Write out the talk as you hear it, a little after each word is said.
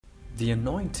The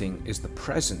anointing is the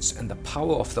presence and the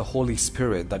power of the Holy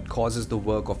Spirit that causes the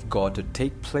work of God to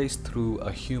take place through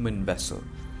a human vessel.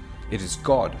 It is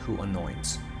God who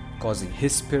anoints, causing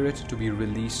His Spirit to be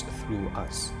released through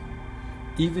us.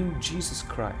 Even Jesus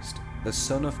Christ, the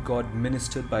Son of God,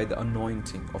 ministered by the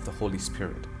anointing of the Holy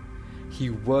Spirit. He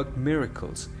worked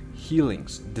miracles,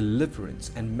 healings,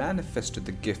 deliverance, and manifested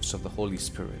the gifts of the Holy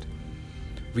Spirit.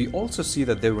 We also see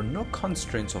that there were no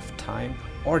constraints of time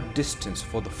or distance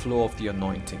for the flow of the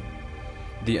anointing.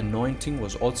 The anointing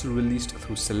was also released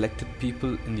through selected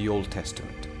people in the Old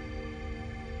Testament.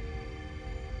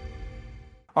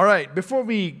 All right, before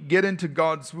we get into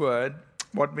God's Word,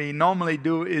 what we normally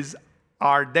do is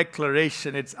our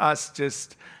declaration. It's us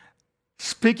just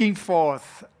speaking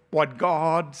forth what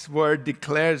God's Word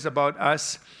declares about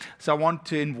us. So I want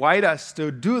to invite us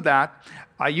to do that.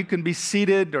 You can be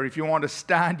seated, or if you want to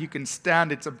stand, you can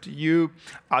stand. It's up to you.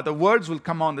 The words will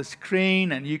come on the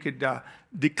screen, and you could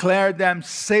declare them,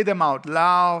 say them out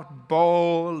loud,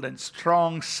 bold and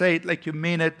strong. Say it like you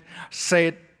mean it. Say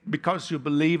it because you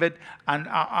believe it. And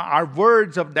our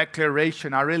words of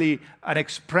declaration are really an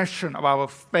expression of our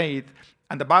faith.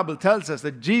 And the Bible tells us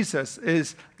that Jesus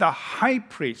is the high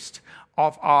priest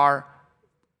of our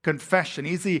confession.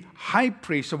 He's the high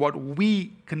priest of what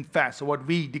we confess, or what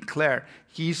we declare.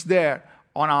 He's there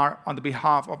on the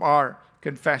behalf of our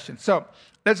confession. So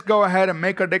let's go ahead and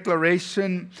make our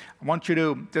declaration. I want you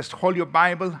to just hold your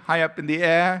Bible high up in the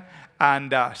air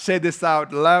and say this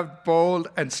out loud, bold,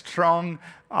 and strong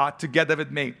together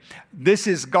with me. This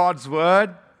is God's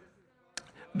Word.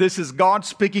 This is God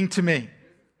speaking to me.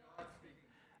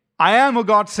 I am who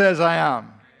God says I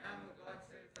am.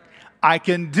 I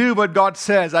can do what God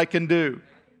says I can do.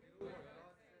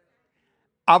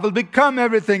 I will become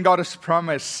everything God has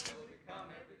promised.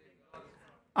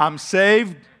 I'm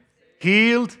saved,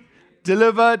 healed,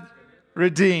 delivered,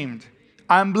 redeemed.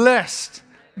 I'm blessed,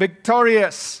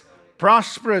 victorious,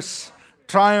 prosperous,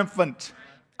 triumphant.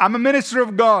 I'm a minister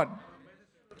of God,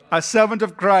 a servant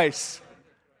of Christ,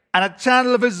 and a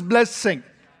channel of His blessing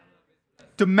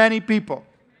to many people.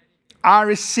 I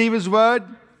receive His Word,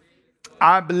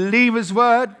 I believe His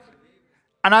Word,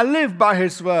 and I live by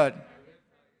His Word.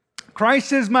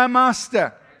 Christ is my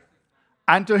master,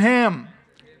 and to Him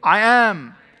I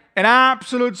am in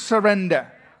absolute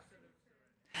surrender.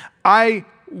 I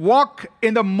walk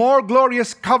in the more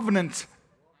glorious covenant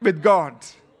with God.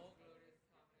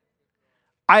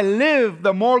 I live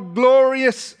the more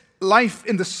glorious life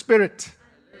in the Spirit.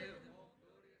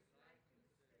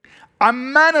 I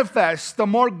manifest the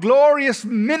more glorious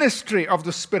ministry of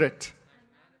the Spirit.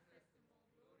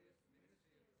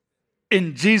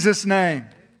 In Jesus' name,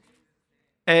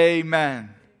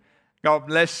 amen. God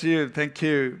bless you. Thank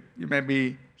you. You may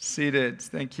be seated.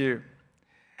 Thank you.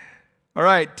 All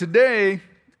right, today,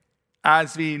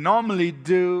 as we normally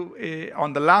do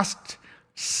on the last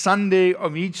Sunday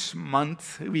of each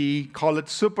month, we call it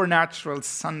Supernatural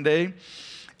Sunday.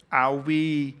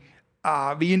 We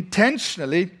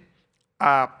intentionally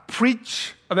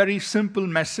preach a very simple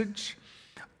message,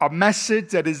 a message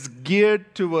that is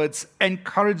geared towards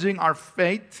encouraging our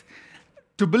faith,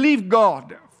 to believe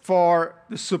God for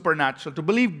the supernatural, to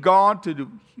believe God to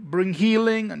bring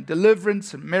healing and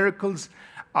deliverance and miracles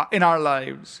in our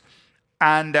lives.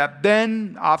 And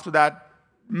then after that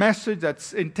message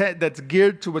that's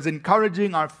geared towards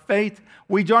encouraging our faith,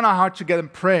 we join our hearts together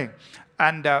and pray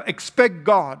and expect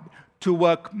God to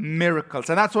work miracles.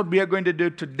 And that's what we are going to do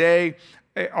today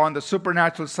on the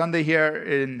Supernatural Sunday here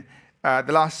in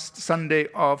the last Sunday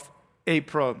of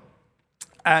April.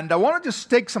 And I want to just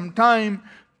take some time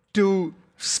to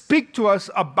speak to us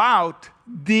about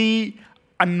the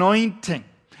anointing.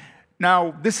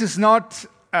 Now, this is not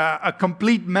a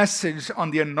complete message on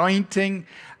the anointing.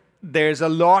 There's a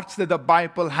lot that the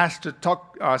Bible has to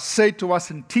say to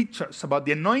us and teach us about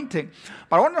the anointing.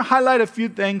 But I want to highlight a few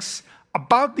things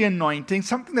about the anointing,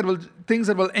 things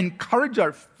that will encourage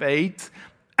our faith.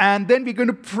 And then we're going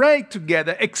to pray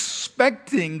together,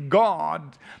 expecting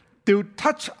God to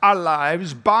touch our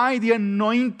lives by the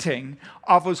anointing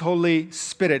of His Holy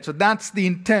Spirit. So that's the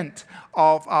intent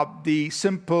of the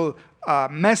simple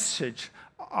message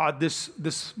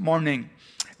this morning.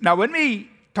 Now, when we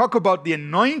talk about the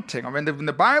anointing, or when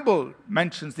the Bible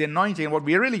mentions the anointing, what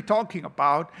we're really talking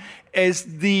about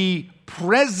is the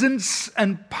presence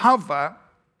and power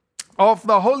of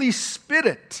the Holy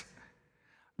Spirit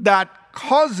that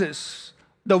causes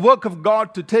the work of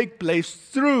God to take place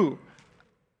through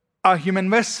a human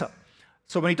vessel.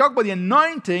 So when you talk about the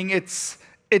anointing, it's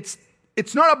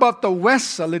not about the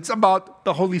vessel, it's about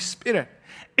the Holy Spirit.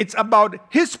 It's about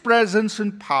His presence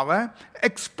and power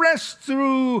expressed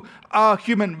through a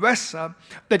human vessel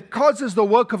that causes the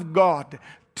work of God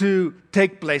to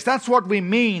take place. That's what we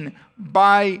mean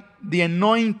by the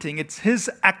anointing. It's His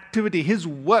activity, His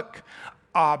work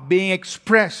being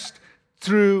expressed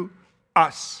through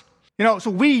us.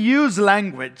 So we use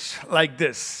language like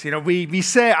this. We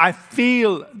say, I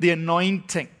feel the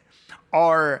anointing.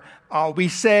 Or we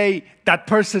say that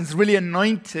person's really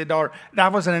anointed, or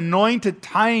that was an anointed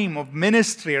time of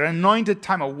ministry or an anointed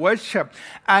time of worship.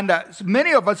 And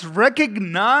many of us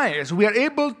we are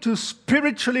able to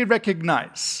spiritually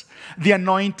recognize the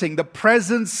anointing, the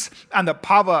presence and the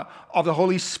power of the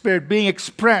Holy Spirit being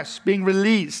expressed, being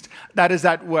released. That is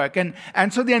at work. And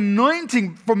so the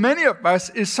anointing for many of us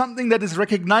is something that is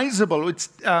recognizable. It's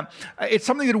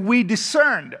something that we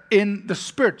discern in the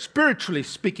Spirit, spiritually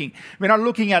speaking. We're not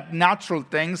looking at natural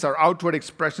things or outward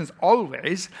expressions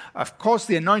always. Of course,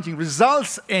 the anointing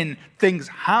results in things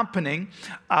happening.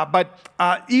 But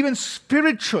even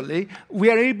spiritually, we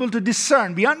are able to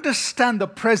discern. We understand the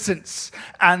presence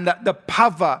and the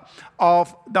power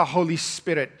of the Holy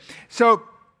Spirit. So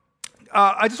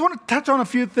I just want to touch on a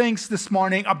few things this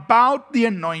morning about the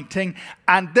anointing,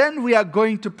 and then we are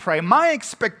going to pray. My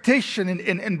expectation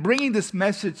in bringing this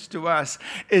message to us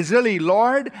is really,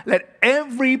 Lord, let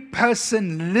every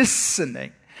person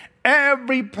listening,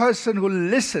 every person who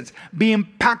listens be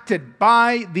impacted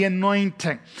by the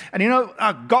anointing. And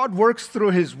God works through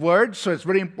His Word, so it's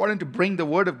very important to bring the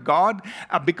Word of God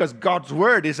because God's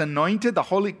Word is anointed.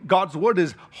 God's Word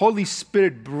is Holy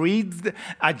Spirit breathed.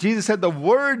 Jesus said, the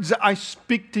words I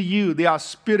speak to you, they are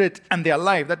spirit and they are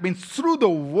life. That means through the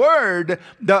Word,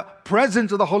 the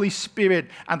presence of the Holy Spirit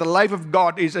and the life of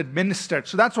God is administered.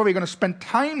 So that's why we're going to spend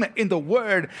time in the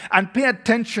Word and pay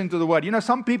attention to the Word.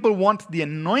 Some people want the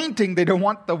anointing, they don't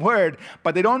want the Word,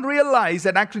 but they don't realize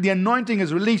that actually the anointing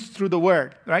is released through the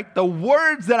Word, right? The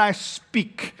words that I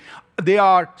speak, they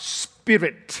are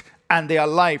spirit and they are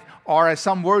life. Or as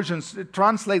some versions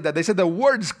translate that, they say the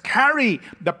words carry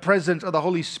the presence of the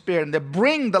Holy Spirit and they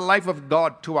bring the life of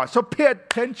God to us. So pay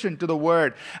attention to the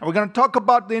Word. And we're going to talk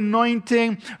about the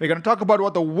anointing. We're going to talk about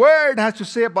what the Word has to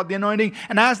say about the anointing.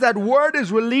 And as that Word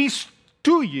is released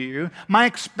to you, my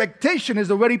expectation is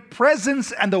the very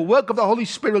presence and the work of the Holy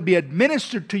Spirit will be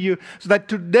administered to you so that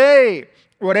today,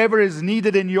 whatever is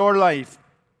needed in your life,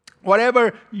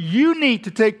 whatever you need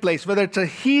to take place, whether it's a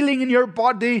healing in your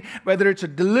body, whether it's a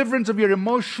deliverance of your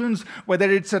emotions, whether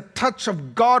it's a touch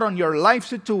of God on your life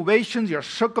situations, your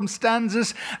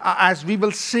circumstances, as we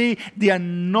will see, the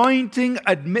anointing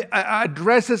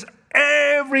addresses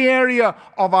every area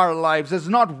of our lives. There's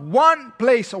not one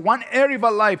place or one area of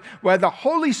our life where the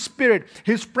Holy Spirit,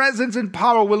 His presence and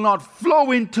power will not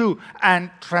flow into and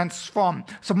transform.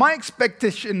 So my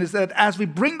expectation is that as we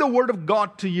bring the Word of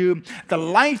God to you, the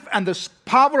life and the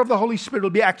power of the Holy Spirit will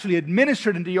be actually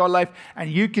administered into your life,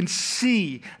 and you can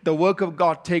see the work of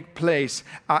God take place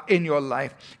in your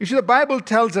life. You see, the Bible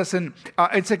tells us in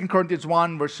 2 Corinthians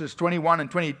 1, verses 21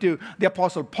 and 22, the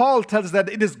Apostle Paul tells us that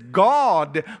it is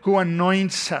God who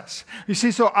anoints us. You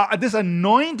see, so this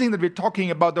anointing that we're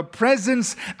talking about, the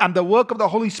presence and the work of the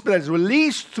Holy Spirit is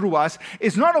released through us,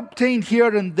 is not obtained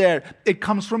here and there. It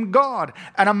comes from God.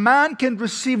 And a man can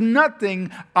receive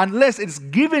nothing unless it's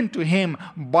given to him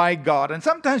by God. And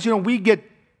sometimes, we get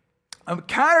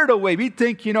carried away. We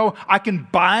think, I can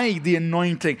buy the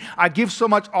anointing. I give so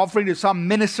much offering to some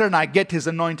minister and I get his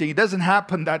anointing. It doesn't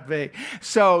happen that way.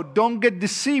 So don't get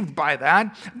deceived by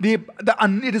that.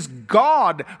 It is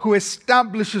God who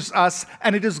establishes us,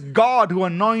 and it is God who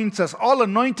anoints us. All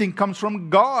anointing comes from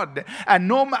God.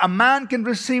 And a man can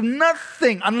receive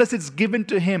nothing unless it's given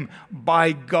to him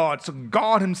by God. So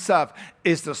God Himself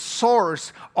is the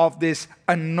source of this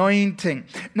anointing.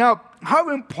 Now, how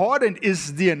important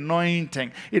is the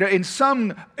anointing? In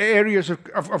some areas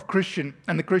of Christian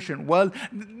and the Christian world,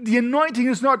 the anointing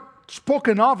is not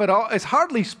spoken of at all. It's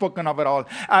hardly spoken of at all.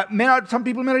 Some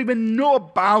people may not even know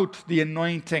about the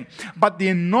anointing. But the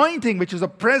anointing, which is the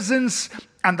presence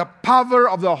and the power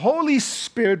of the Holy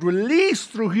Spirit released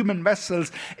through human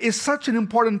vessels, is such an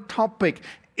important topic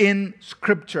in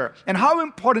Scripture. And how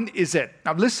important is it?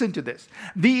 Now listen to this.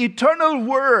 The eternal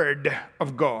Word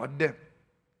of God,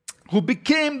 who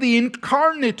became the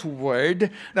incarnate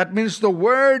Word, that means the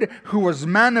Word who was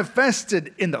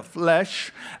manifested in the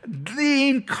flesh, the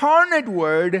incarnate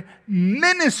Word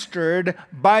ministered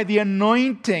by the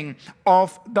anointing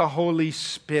of the Holy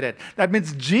Spirit. That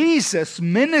means Jesus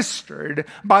ministered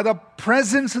by the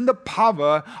presence and the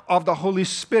power of the Holy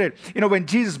Spirit. You know, when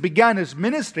Jesus began his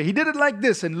ministry, he did it like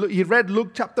this. And he read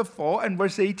Luke chapter 4 and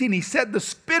verse 18. He said, "The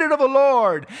Spirit of the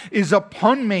Lord is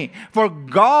upon me, for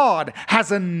God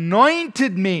has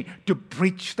anointed me to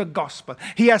preach the gospel.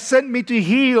 He has sent me to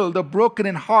heal the broken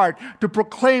in heart, to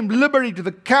proclaim liberty to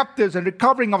the captives and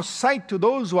recovering of sight to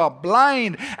those who are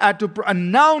blind, and to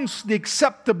announce the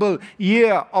acceptable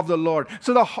year of the Lord."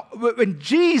 So when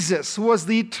Jesus was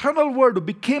the eternal Word who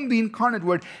became the incarnate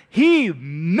Word, he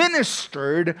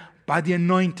ministered by the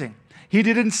anointing. He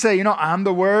didn't say, "I'm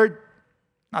the Word,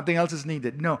 nothing else is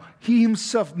needed." No, he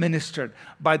himself ministered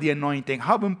by the anointing.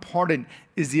 How important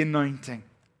is the anointing?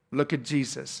 Look at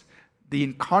Jesus. The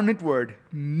incarnate Word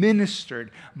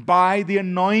ministered by the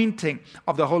anointing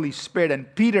of the Holy Spirit.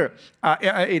 And Peter,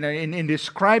 in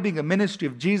describing the ministry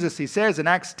of Jesus, he says in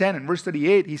Acts 10 and verse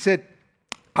 38, he said,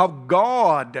 "How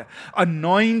God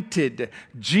anointed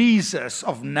Jesus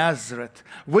of Nazareth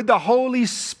with the Holy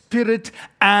Spirit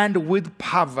and with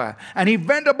power. And he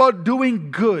went about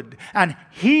doing good and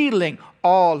healing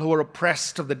all who were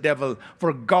oppressed of the devil,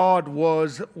 for God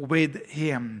was with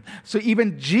him." So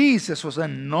even Jesus was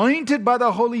anointed by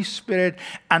the Holy Spirit,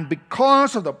 and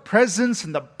because of the presence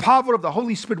and the power of the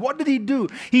Holy Spirit, what did he do?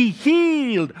 He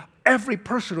healed every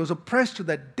person who was oppressed of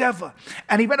the devil,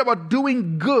 and he went about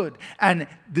doing good. And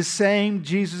the same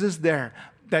Jesus is there,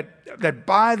 that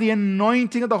by the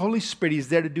anointing of the Holy Spirit, he's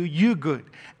there to do you good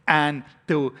and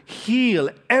to heal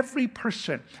every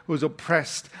person who is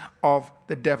oppressed of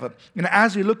the devil.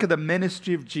 As we look at the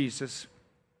ministry of Jesus,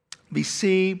 we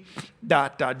see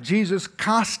that Jesus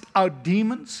cast out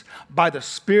demons by the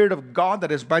Spirit of God,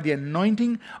 that is, by the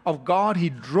anointing of God. He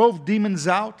drove demons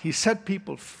out. He set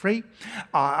people free.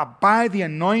 By the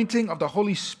anointing of the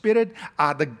Holy Spirit,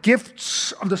 the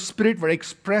gifts of the Spirit were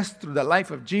expressed through the life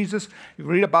of Jesus. You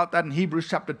read about that in Hebrews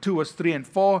chapter 2, verse 3 and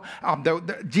 4.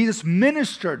 Jesus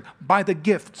ministered by the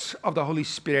gifts of the Holy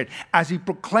Spirit as he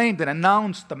proclaimed and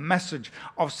announced the message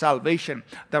of salvation.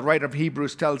 The writer of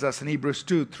Hebrews tells us in Hebrews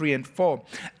 2, 3 and 4.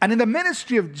 And in the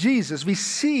ministry of Jesus, we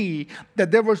see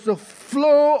that there was the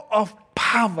flow of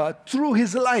power through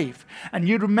his life. And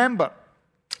you remember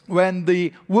when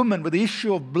the woman with the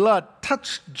issue of blood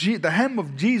touched the hem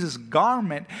of Jesus'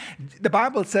 garment, the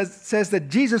Bible says that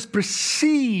Jesus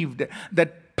perceived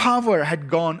that power had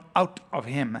gone out of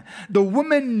him. The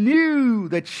woman knew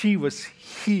that she was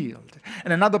healed.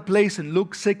 In another place in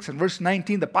Luke 6 and verse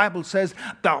 19, the Bible says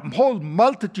the whole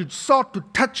multitude sought to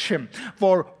touch him,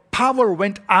 for power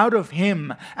went out of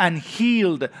him and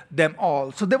healed them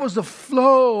all. So there was the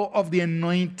flow of the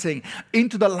anointing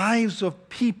into the lives of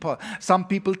people. Some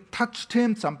people touched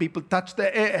him. Some people touched the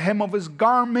hem of his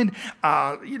garment.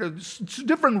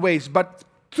 Different ways. But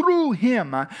through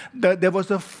him, there was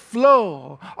a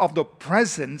flow of the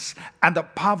presence and the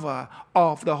power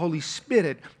of the Holy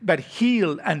Spirit that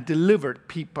healed and delivered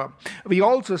people. We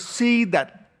also see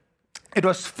that it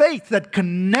was faith that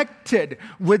connected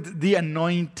with the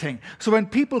anointing. So when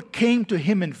people came to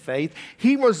him in faith,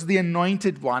 he was the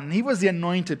anointed one. He was the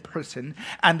anointed person.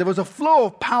 And there was a flow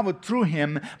of power through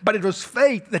him, but it was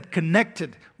faith that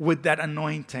connected with that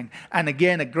anointing. And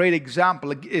again, a great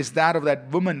example is that of that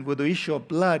woman with the issue of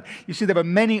blood. You see, there were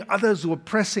many others who were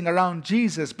pressing around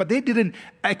Jesus, but they didn't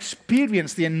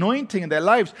experience the anointing in their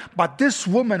lives. But this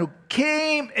woman who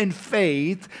came in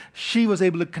faith, she was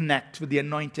able to connect with the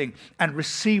anointing and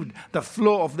received the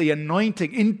flow of the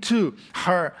anointing into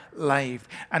her life.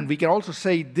 And we can also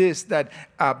say this, that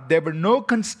there were no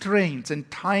constraints in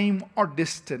time or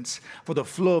distance for the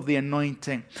flow of the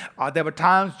anointing. There were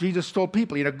times Jesus told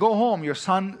people, go home, your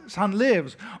son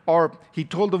lives. Or he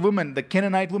told the woman, the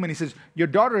Canaanite woman, he says, your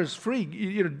daughter is free,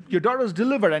 your daughter is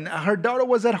delivered. And her daughter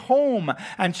was at home,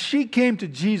 and she came to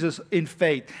Jesus in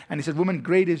faith. And he said, woman,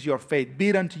 great is your faith, be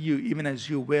it unto you even as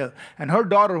you will. And her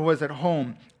daughter who was at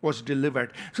home was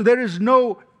delivered. So there is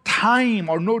no time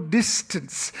or no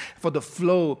distance for the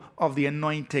flow of the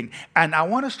anointing. And I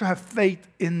want us to have faith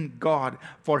in God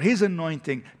for his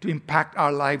anointing to impact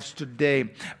our lives today.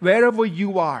 Wherever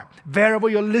you are, wherever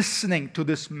you're listening to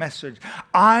this message,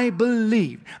 I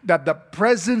believe that the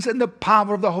presence and the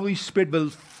power of the Holy Spirit will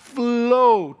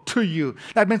flow to you.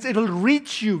 That means it will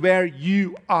reach you where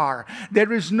you are.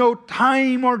 There is no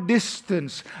time or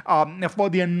distance for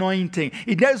the anointing.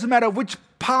 It doesn't matter which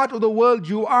part of the world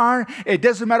you are. It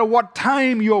doesn't matter what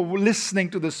time you're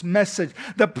listening to this message.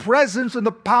 The presence and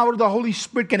the power of the Holy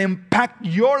Spirit can impact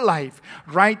your life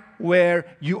right where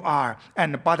you are.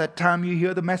 And by the time you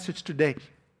hear the message today,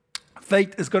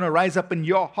 faith is going to rise up in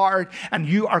your heart, and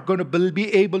you are going to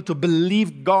be able to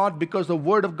believe God, because the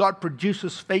Word of God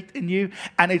produces faith in you.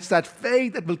 And it's that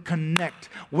faith that will connect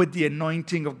with the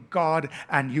anointing of God,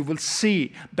 and you will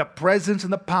see the presence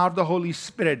and the power of the Holy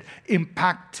Spirit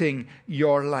impacting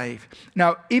your life.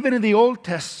 Now, even in the Old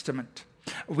Testament,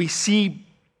 we see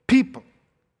people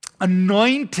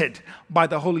anointed by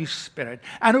the Holy Spirit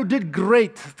and who did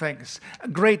great things.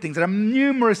 There are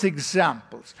numerous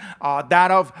examples.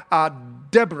 That of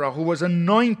Deborah, who was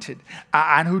anointed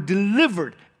and who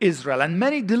delivered Israel, and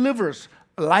many deliverers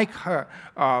like her,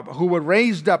 who were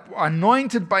raised up,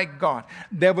 anointed by God.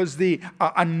 There was the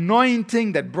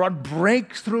anointing that brought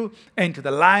breakthrough into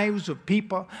the lives of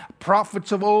people.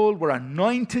 Prophets of old were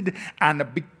anointed,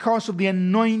 and because of the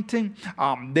anointing,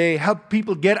 they helped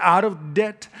people get out of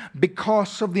debt.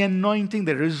 Because of the anointing,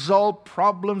 they resolved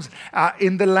problems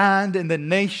in the land, in the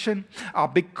nation.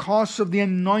 Because of the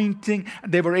anointing,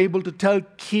 they were able to tell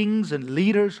kings and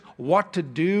leaders what to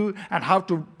do and how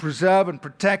to preserve and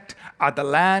protect the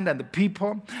land and the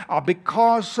people.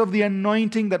 Because of the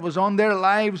anointing that was on their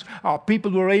lives,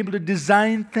 people were able to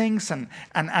design things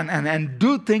and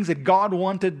do things that God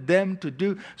wanted them to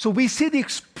do. So we see the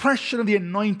expression of the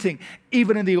anointing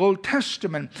even in the Old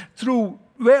Testament through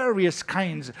various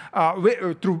kinds,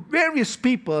 through various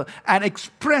people, and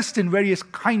expressed in various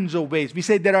kinds of ways. We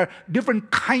say there are different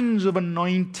kinds of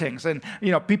anointings, and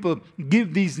people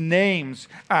give these names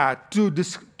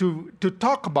to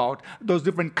talk about those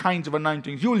different kinds of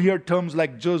anointings. You'll hear terms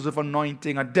like Joseph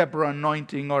anointing, or Deborah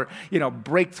anointing, or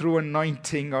breakthrough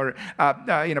anointing, or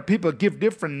people give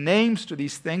different names to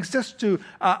these things just to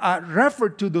refer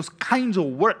to those kinds of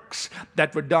works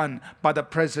that were done by the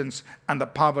presence and the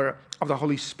power of the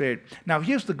Holy Spirit. Now,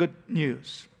 here's the good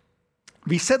news.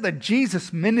 We said that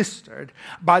Jesus ministered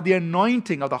by the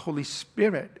anointing of the Holy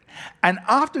Spirit. And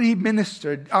after his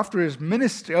ministry,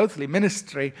 earthly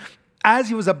ministry, as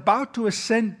he was about to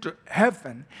ascend to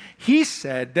heaven, he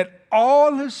said that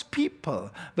all his people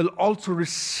will also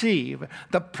receive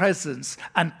the presence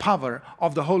and power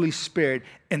of the Holy Spirit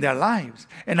in their lives.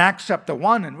 In Acts chapter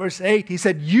 1 and verse 8, he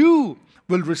said, "You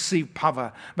will receive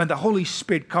power when the Holy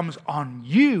Spirit comes on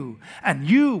you, and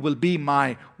you will be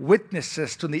my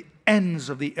witnesses to the ends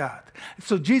of the earth."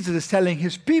 So Jesus is telling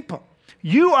his people,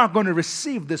 you are going to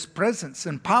receive this presence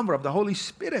and power of the Holy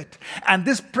Spirit. And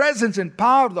this presence and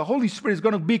power of the Holy Spirit is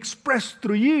going to be expressed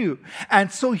through you.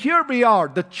 And so here we are,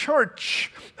 the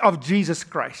church of Jesus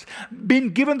Christ, being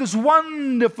given this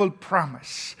wonderful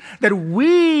promise that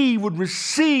we would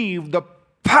receive the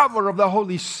power of the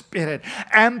Holy Spirit,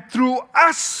 and through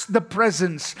us the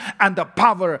presence and the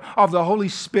power of the Holy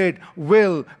Spirit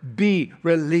will be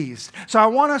released. So I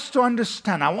want us to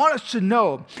understand, I want us to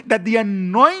know that the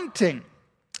anointing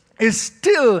is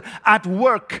still at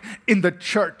work in the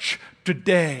church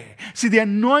today. See, the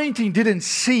anointing didn't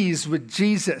cease with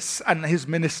Jesus and his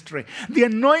ministry. The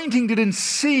anointing didn't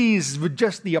cease with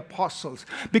just the apostles.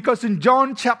 Because in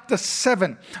John chapter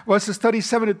 7, verses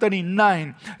 37 to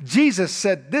 39, Jesus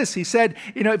said this. He said,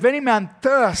 if any man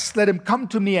thirsts, let him come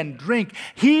to me and drink.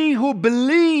 He who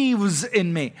believes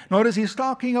in me. Notice he's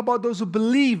talking about those who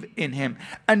believe in him.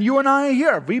 And you and I are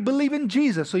here. We believe in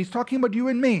Jesus. So he's talking about you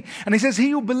and me. And he says,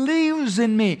 he who believes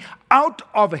in me, out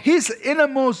of his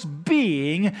innermost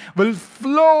being will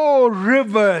flow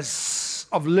rivers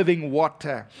of living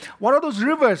water. What are those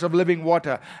rivers of living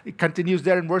water? It continues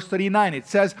there in verse 39. It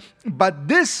says, but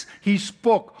this he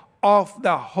spoke of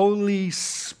the Holy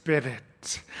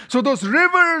Spirit. So those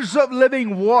rivers of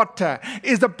living water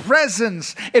is the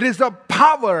presence, it is the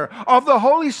power of the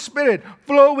Holy Spirit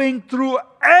flowing through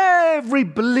every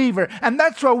believer. And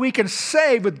that's why we can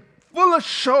say with full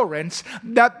assurance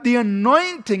that the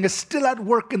anointing is still at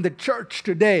work in the church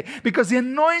today, because the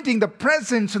anointing, the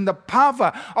presence and the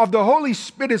power of the Holy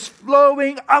Spirit is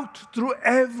flowing out through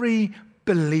every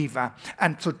believer.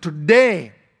 And so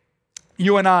today,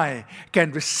 you and I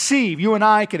can receive, you and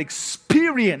I can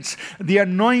experience the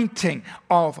anointing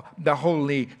of the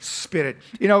Holy Spirit.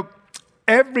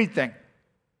 Everything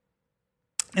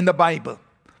in the Bible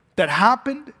that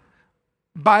happened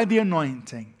by the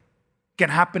anointing can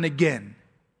happen again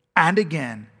and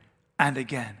again and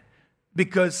again,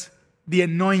 because the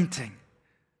anointing,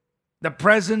 the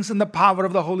presence and the power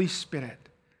of the Holy Spirit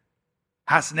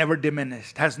has never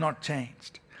diminished, has not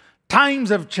changed. Times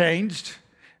have changed.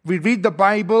 We read the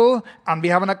Bible and we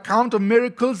have an account of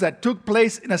miracles that took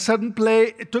place in a certain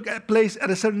place, took place at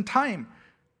a certain time.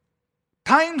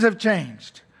 times have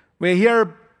changed. We're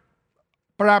here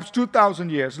perhaps 2,000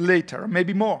 years later, or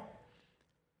maybe more.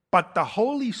 But the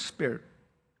Holy Spirit,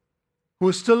 who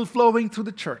is still flowing through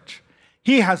the church,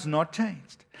 He has not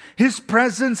changed. His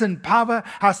presence and power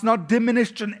has not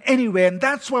diminished in any way. And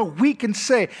that's why we can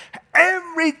say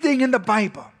everything in the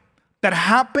Bible that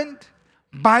happened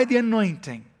by the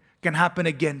anointing can happen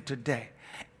again today.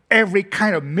 Every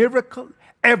kind of miracle,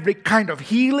 every kind of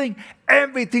healing,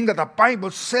 everything that the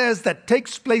Bible says that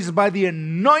takes place by the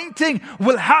anointing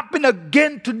will happen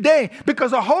again today,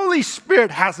 because the Holy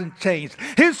Spirit hasn't changed.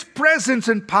 His presence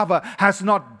and power has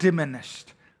not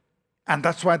diminished. And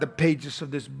that's why the pages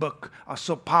of this book are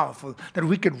so powerful, that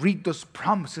we could read those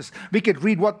promises. We could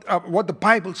read what the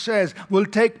Bible says will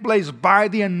take place by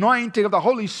the anointing of the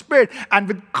Holy Spirit. And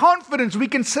with confidence we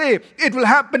can say, it will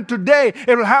happen today.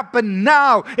 It will happen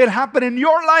now. It will happen in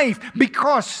your life,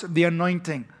 because the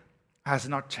anointing has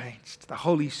not changed. The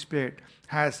Holy Spirit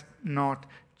has not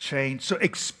changed. So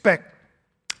expect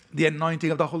the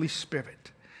anointing of the Holy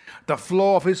Spirit, the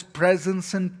flow of His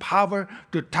presence and power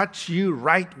to touch you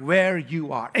right where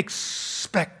you are.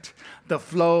 Expect the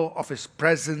flow of His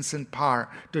presence and power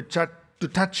to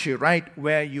touch you right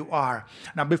where you are.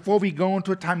 Now, before we go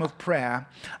into a time of prayer,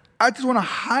 I just want to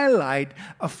highlight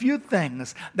a few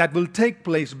things that will take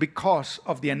place because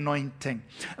of the anointing.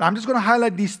 And I'm just going to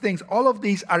highlight these things. All of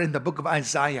these are in the book of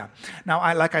Isaiah. Now,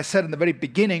 like I said in the very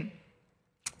beginning,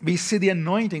 we see the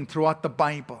anointing throughout the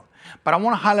Bible. But I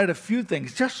want to highlight a few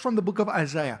things just from the book of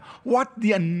Isaiah, what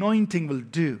the anointing will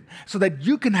do, so that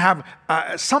you can have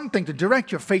something to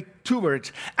direct your faith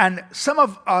towards. And some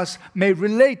of us may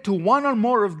relate to one or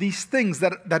more of these things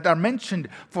that are mentioned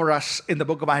for us in the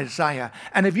book of Isaiah.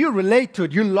 And if you relate to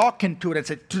it, you lock into it and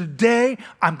say, today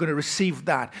I'm going to receive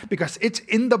that, because it's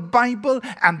in the Bible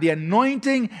and the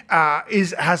anointing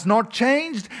has not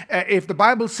changed. If the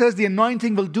Bible says the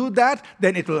anointing will do that,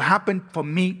 then it will happen for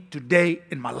me today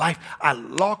in my life. I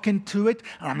lock into it,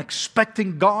 and I'm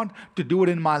expecting God to do it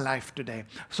in my life today.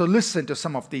 So listen to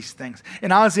some of these things.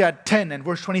 In Isaiah 10 and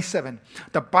verse 27,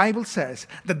 the Bible says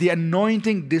that the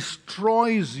anointing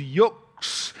destroys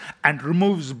yokes and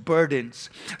removes burdens.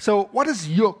 So what is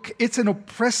yoke? It's an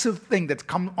oppressive thing that's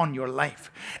come on your life.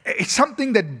 It's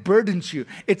something that burdens you.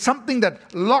 It's something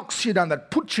that locks you down, that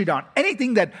puts you down.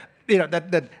 Anything that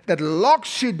that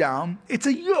locks you down, it's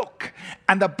a yoke.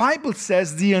 And the Bible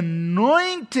says the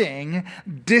anointing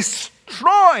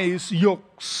destroys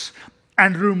yokes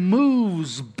and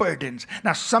removes burdens.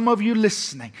 Now, some of you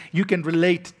listening, you can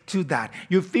relate to that.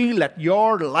 You feel that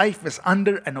your life is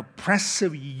under an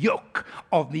oppressive yoke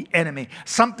of the enemy,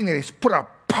 something that is put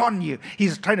upon you.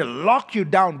 He's trying to lock you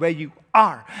down where you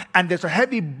are, and there's a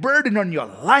heavy burden on your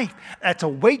life. That's a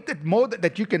weight that's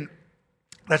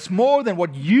more than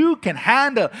what you can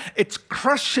handle. It's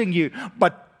crushing you.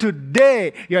 But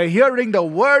today, you're hearing the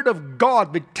word of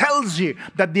God, which tells you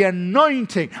that the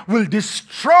anointing will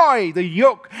destroy the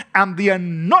yoke, and the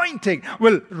anointing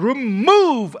will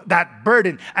remove that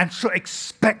burden. And so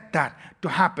expect that to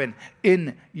happen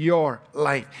in your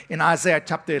life. In Isaiah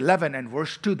chapter 11 and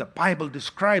verse 2, the Bible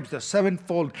describes the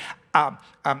sevenfold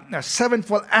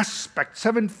aspect,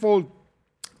 sevenfold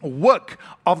work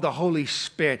of the Holy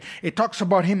Spirit. It talks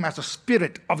about Him as the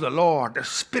Spirit of the Lord, the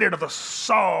Spirit of the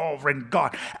sovereign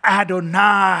God,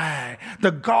 Adonai,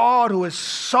 the God who is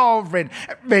sovereign.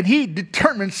 When He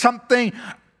determines something,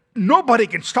 nobody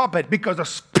can stop it, because the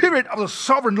Spirit of the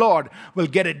sovereign Lord will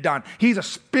get it done. He's a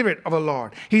Spirit of the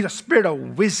Lord. He's a Spirit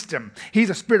of wisdom.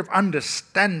 He's a Spirit of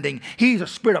understanding. He's a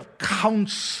Spirit of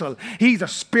counsel. He's a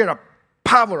Spirit of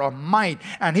power, of might.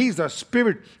 And He's the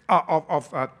Spirit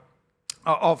of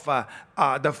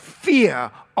the fear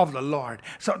of the Lord.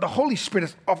 So the Holy Spirit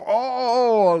is of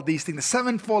all these things, the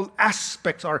sevenfold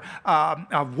aspects or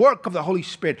work of the Holy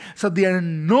Spirit. So the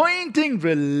anointing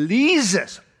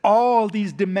releases all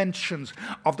these dimensions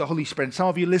of the Holy Spirit. And some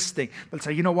of you listening will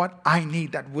say, you know what? I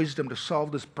need that wisdom to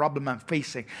solve this problem I'm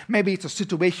facing. Maybe it's a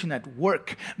situation at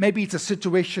work. Maybe it's a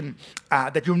situation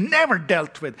that you've never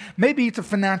dealt with. Maybe it's a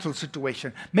financial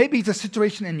situation. Maybe it's a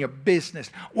situation in your business.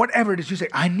 Whatever it is, you say,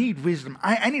 I need wisdom.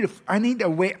 I need a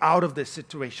way out of this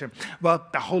situation. Well,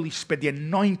 the Holy Spirit, the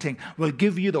anointing, will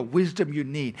give you the wisdom you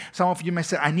need. Some of you may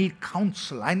say, I need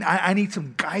counsel. I need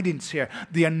some guidance here.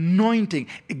 The anointing,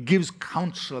 it gives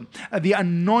counsel. The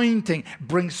anointing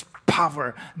brings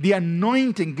power. The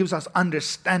anointing gives us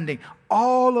understanding.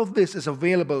 All of this is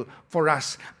available for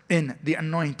us in the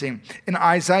anointing. In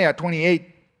Isaiah 28,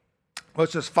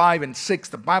 verses 5 and 6,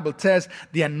 the Bible says,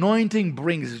 the anointing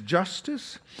brings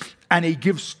justice, and it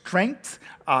gives strength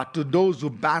to those who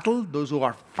battle, those who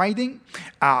are fighting.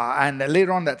 And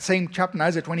later on that same chapter, in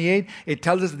Isaiah 28, it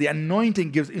tells us the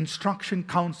anointing gives instruction,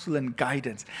 counsel, and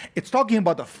guidance. It's talking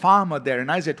about the farmer there in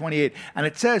Isaiah 28. And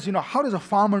it says, how does a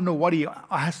farmer know what he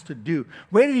has to do?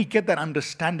 Where did he get that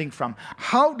understanding from?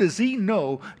 How does he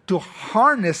know to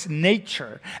harness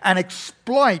nature and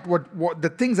exploit what the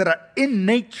things that are in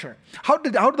nature? How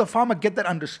did the farmer get that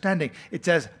understanding? It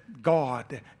says,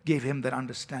 God gave him that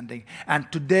understanding.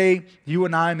 And today, you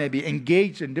and I may be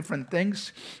engaged in different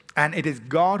things, and it is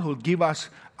God who will give us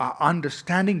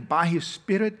understanding by His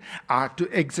Spirit to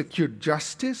execute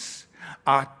justice,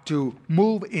 to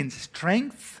move in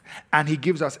strength, and He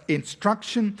gives us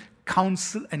instruction,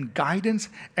 counsel, and guidance,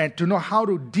 and to know how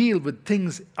to deal with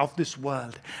things of this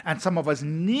world. And some of us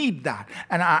need that.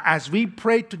 And as we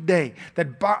pray today,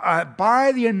 that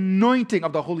by the anointing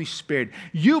of the Holy Spirit,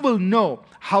 you will know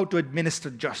how to administer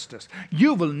justice.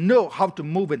 You will know how to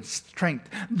move in strength.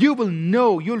 You will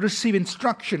know, you'll receive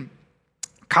instruction,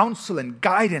 counsel, and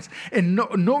guidance, and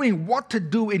knowing what to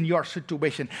do in your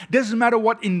situation. Doesn't matter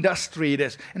what industry it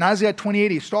is. In Isaiah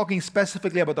 28, he's talking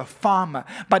specifically about the farmer.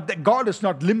 But God is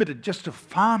not limited just to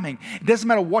farming. It doesn't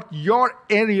matter what your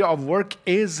area of work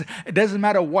is. It doesn't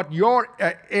matter what your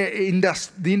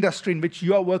the industry in which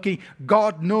you are working.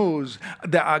 God knows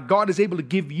that God is able to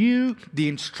give you the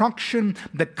instruction,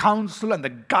 the counsel, and the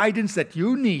guidance that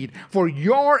you need for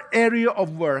your area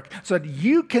of work, so that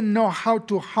you can know how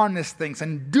to harness things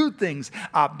and do things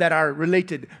that are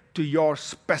related to your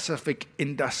specific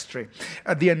industry.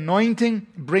 The anointing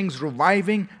brings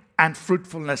reviving and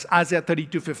fruitfulness. Isaiah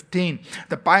 32:15.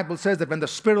 The Bible says that when the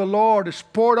Spirit of the Lord is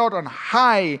poured out on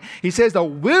high, He says the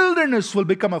wilderness will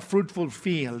become a fruitful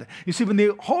field. You see, when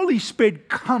the Holy Spirit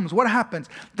comes, what happens?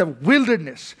 The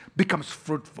wilderness becomes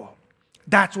fruitful.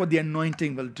 That's what the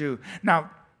anointing will do.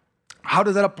 Now, how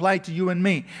does that apply to you and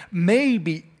me?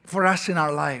 Maybe for us in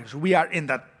our lives, we are in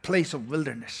that place of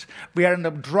wilderness. We are in a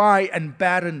dry and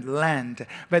barren land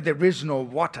where there is no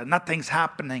water. Nothing's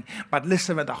happening. But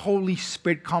listen, when the Holy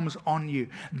Spirit comes on you,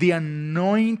 the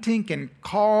anointing can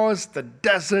cause the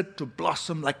desert to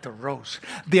blossom like the rose.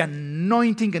 The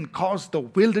anointing can cause the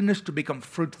wilderness to become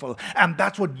fruitful. And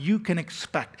that's what you can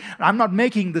expect. I'm not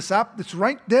making this up. It's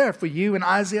right there for you in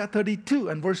Isaiah 32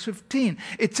 and verse 15.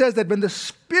 It says that when the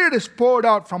Spirit is poured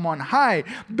out from on high,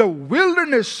 the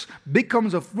wilderness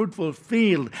becomes a fruitful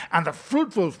field, and the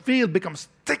fruitful field becomes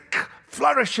thick,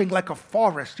 flourishing like a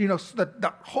forest. So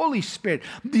the Holy Spirit,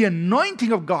 the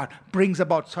anointing of God, brings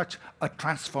about such a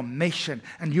transformation,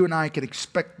 and you and I can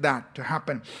expect that to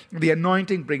happen. The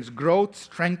anointing brings growth,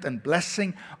 strength, and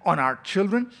blessing on our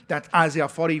children. That's Isaiah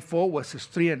 44 verses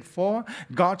 3 and 4.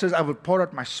 God says, I will pour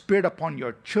out my Spirit upon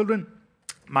your children,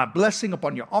 my blessing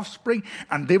upon your offspring,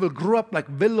 and they will grow up like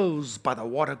willows by the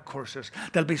water courses.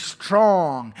 They'll be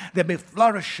strong, they'll be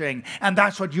flourishing, and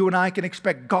that's what you and I can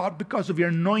expect. God, because of your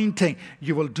anointing,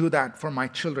 you will do that for my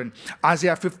children.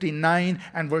 Isaiah 59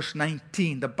 and verse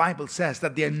 19, the Bible says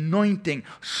that the anointing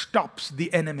stops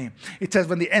the enemy. It says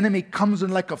when the enemy comes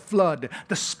in like a flood,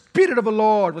 the Spirit of the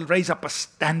Lord will raise up a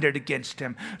standard against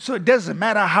him. So it doesn't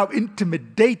matter how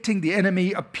intimidating the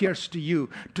enemy appears to you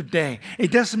today.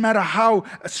 It doesn't matter how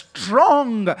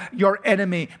strong your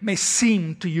enemy may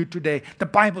seem to you today. The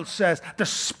Bible says the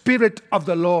Spirit of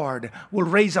the Lord will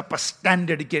raise up a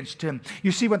standard against him.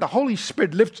 You see, when the Holy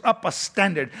Spirit lifts up a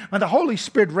standard, when the Holy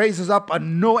Spirit raises up a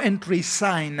no entry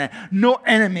sign, no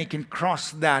enemy can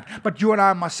cross that. But you and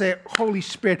I must say, Holy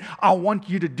Spirit, I want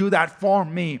you to do that for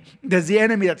me. There's the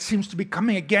enemy that seems to be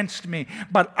coming against me,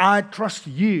 but I trust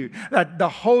you that the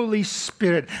Holy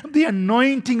Spirit, the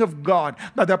anointing of God,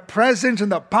 that the presence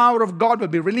and the power of God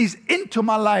will be released into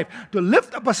my life to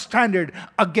lift up a standard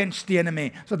against the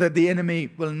enemy, so that the enemy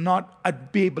will not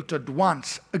be able to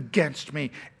advance against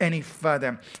me any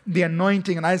further. The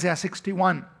anointing in Isaiah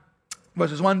 61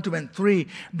 verses 1, 2, and 3,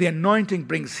 the anointing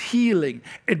brings healing,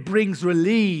 it brings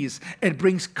release, it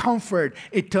brings comfort,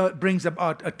 it brings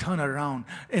about a turnaround.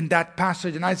 In that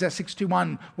passage in Isaiah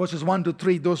 61 verses 1 to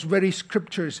 3, those very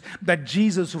scriptures that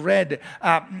Jesus read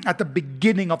at the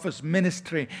beginning of his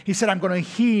ministry, he said, I'm going to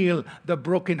heal the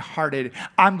brokenhearted.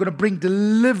 I'm going to bring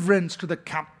deliverance to the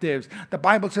captives. The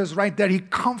Bible says right there, he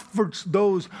comforts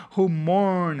those who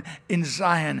mourn in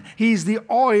Zion. He's the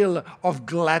oil of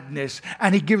gladness,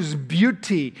 and he gives beauty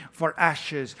for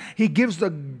ashes. He gives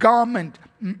the garment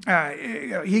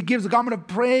he gives a garment of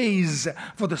praise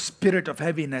for the spirit of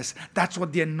heaviness. That's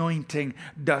what the anointing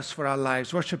does for our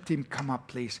lives. Worship team, come up,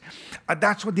 please.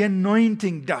 That's what the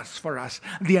anointing does for us.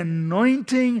 The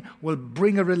anointing will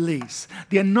bring a release.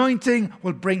 The anointing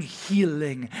will bring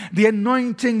healing. The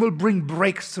anointing will bring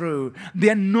breakthrough. The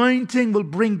anointing will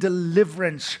bring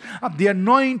deliverance. The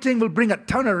anointing will bring a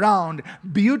turnaround,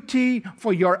 beauty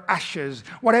for your ashes.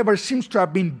 Whatever seems to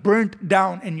have been burnt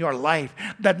down in your life,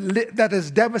 that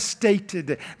is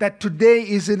devastated, that today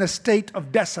is in a state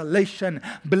of desolation.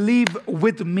 Believe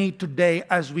with me today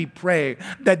as we pray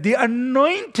that the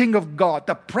anointing of God,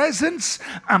 the presence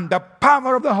and the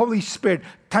power of the Holy Spirit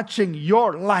touching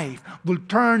your life will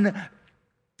turn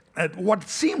what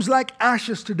seems like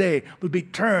ashes today will be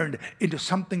turned into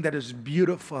something that is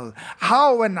beautiful.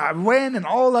 How and when and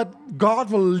all that,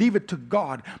 God will leave it to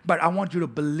God. But I want you to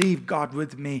believe God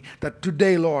with me that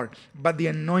today, Lord, by the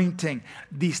anointing,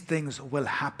 these things will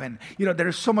happen. You know, there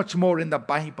is so much more in the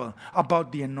Bible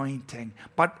about the anointing.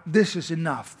 But this is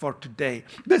enough for today.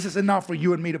 This is enough for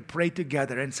you and me to pray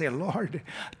together and say, Lord,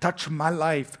 touch my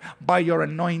life by your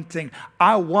anointing.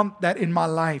 I want that in my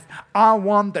life. I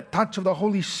want the touch of the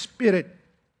Holy Spirit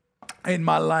in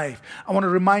my life. I want to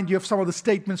remind you of some of the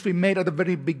statements we made at the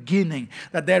very beginning,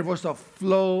 that there was a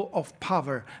flow of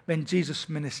power when Jesus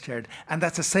ministered. And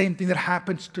that's the same thing that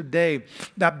happens today,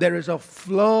 that there is a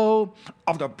flow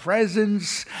of the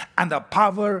presence and the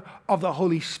power of the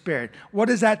Holy Spirit. What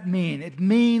does that mean? It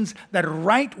means that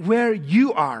right where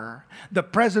you are, the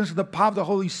presence and the power of the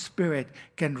Holy Spirit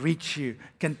can reach you,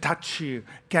 can touch you,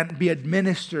 can be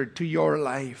administered to your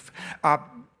life.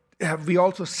 We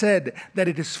also said that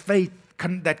it is faith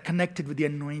that connected with the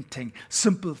anointing.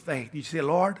 Simple faith. You say,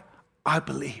 Lord, I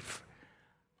believe.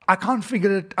 I can't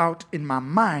figure it out in my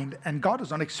mind, and God is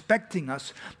not expecting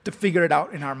us to figure it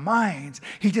out in our minds.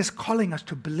 He's just calling us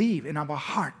to believe in our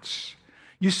hearts.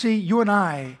 You see, you and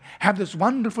I have this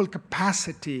wonderful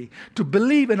capacity to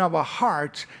believe in our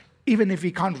hearts, even if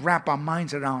we can't wrap our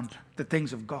minds around the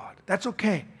things of God. That's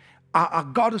okay. Our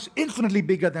God is infinitely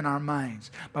bigger than our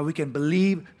minds, but we can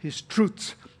believe His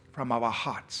truths from our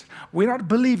hearts. We're not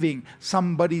believing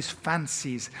somebody's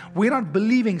fancies. We're not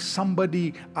believing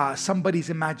somebody's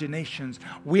imaginations.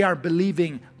 We are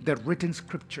believing the written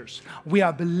scriptures. We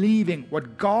are believing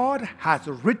what God has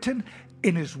written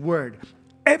in His Word.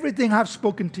 Everything I've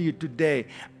spoken to you today,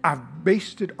 I've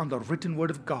based it on the written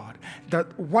word of God.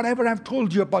 That whatever I've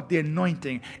told you about the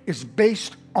anointing is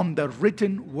based on the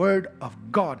written word of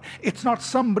God. It's not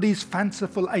somebody's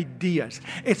fanciful ideas.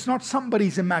 It's not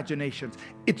somebody's imaginations.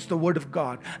 It's the word of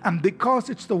God. And because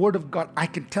it's the word of God, I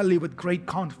can tell you with great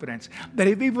confidence that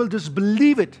if we will just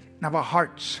believe it in our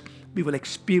hearts, we will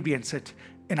experience it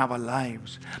in our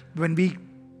lives. When we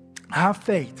have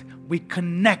faith, we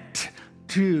connect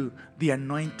to the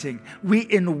anointing.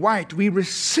 We invite, we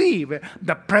receive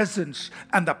the presence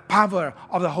and the power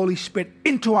of the Holy Spirit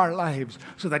into our lives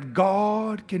so that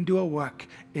God can do a work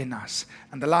in us.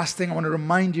 And the last thing I want to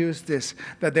remind you is this,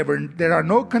 that there are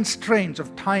no constraints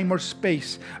of time or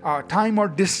space, time or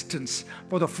distance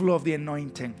for the flow of the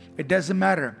anointing. It doesn't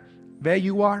matter where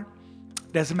you are.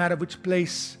 It doesn't matter which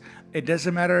place. It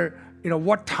doesn't matter,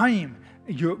 what time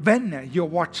when you're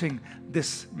watching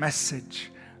this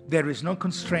message. There is no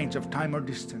constraints of time or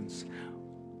distance.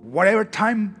 Whatever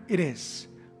time it is,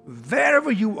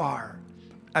 wherever you are,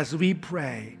 as we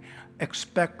pray,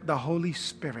 expect the Holy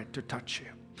Spirit to touch you.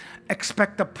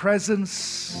 Expect the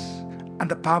presence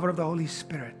and the power of the Holy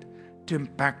Spirit to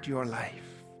impact your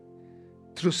life.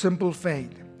 Through simple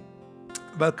faith,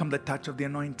 welcome the touch of the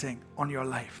anointing on your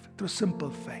life. Through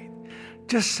simple faith.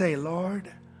 Just say, Lord,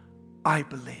 I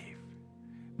believe.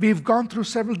 We've gone through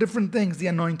several different things the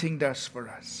anointing does for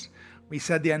us. We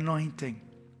said the anointing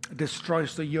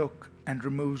destroys the yoke and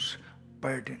removes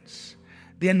burdens.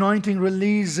 The anointing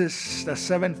releases the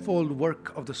sevenfold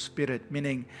work of the Spirit,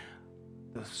 meaning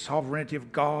the sovereignty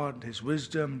of God, His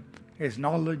wisdom, His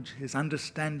knowledge, His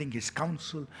understanding, His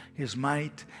counsel, His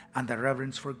might, and the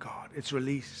reverence for God. It's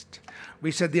released.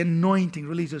 We said the anointing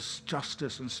releases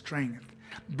justice and strength,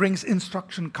 brings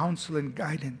instruction, counsel, and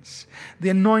guidance. The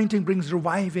anointing brings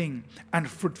reviving and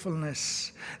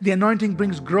fruitfulness. The anointing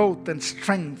brings growth and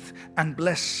strength and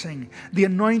blessing. The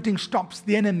anointing stops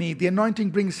the enemy. The anointing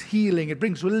brings healing. It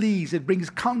brings release. It brings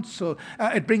counsel.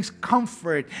 It brings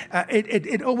comfort.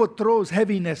 It overthrows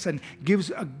heaviness and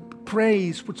gives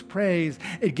praise, puts praise.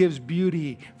 It gives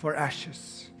beauty for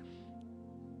ashes.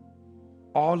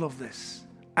 All of this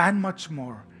and much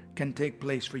more can take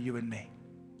place for you and me.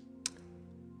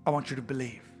 I want you to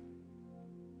believe.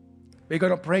 We're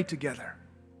going to pray together.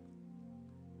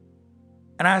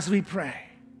 And as we pray,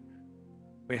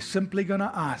 We're simply going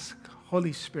to ask,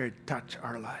 Holy Spirit, touch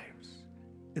our lives.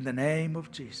 In the name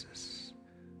of Jesus,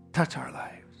 touch our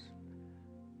lives.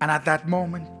 And at that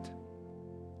moment,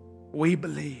 we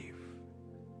believe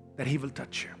that He will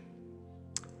touch you.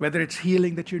 Whether it's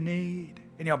healing that you need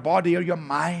in your body or your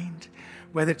mind,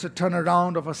 whether it's a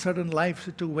turnaround of a certain life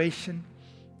situation,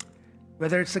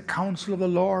 whether it's the counsel of the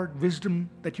Lord, wisdom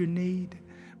that you need,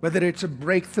 whether it's a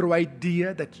breakthrough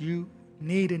idea that you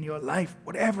need in your life,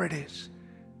 whatever it is,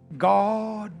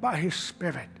 God, by His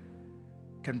Spirit,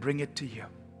 can bring it to you.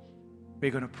 We're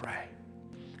going to pray.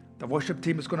 The worship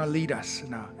team is going to lead us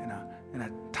in a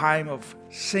time of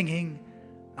singing.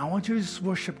 I want you to just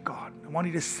worship God. I want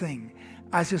you to sing.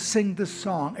 As you sing this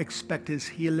song, expect His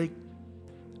healing,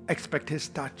 expect His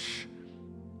touch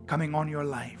coming on your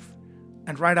life.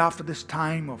 And right after this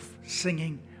time of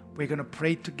singing, we're going to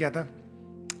pray together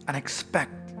and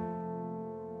expect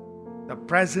the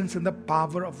presence and the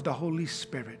power of the Holy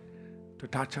Spirit to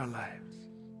touch our lives.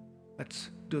 Let's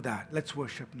do that. Let's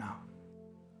worship now.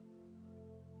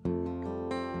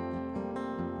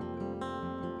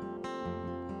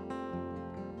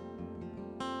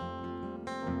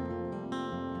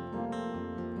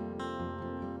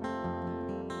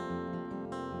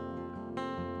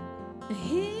 The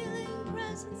healing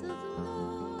presence of the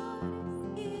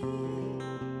Lord is here.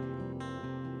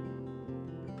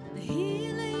 The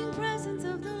healing presence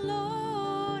of the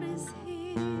Lord is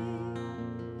here.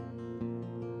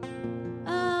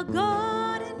 A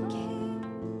God and King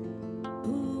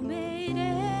who made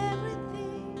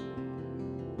everything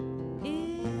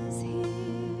is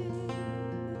here.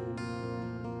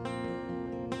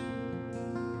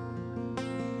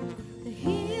 The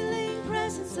healing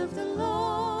presence of the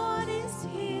Lord is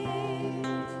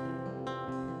here.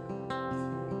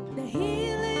 The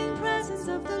healing presence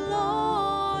of the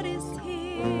Lord is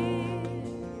here.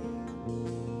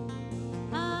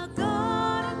 Our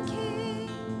God and King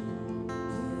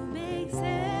who makes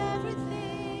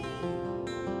everything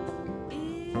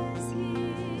is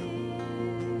here.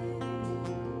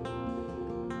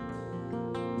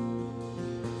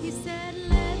 He said,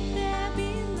 "Let there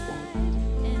be light,"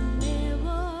 and there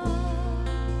was.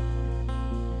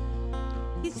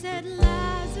 He said,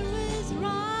 "Lazarus,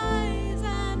 rise,"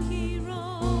 and he rose.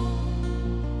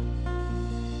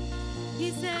 He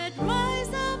said,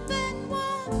 "Rise up and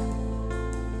walk,"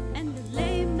 and the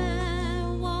lame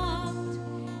man walked.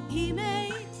 He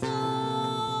makes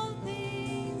all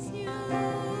things new.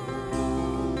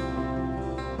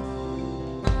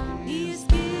 He is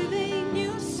giving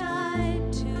new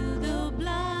sight to the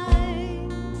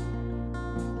blind.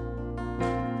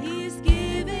 He is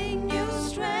giving new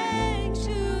strength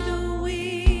to the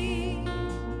weak.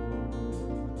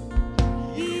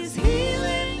 He is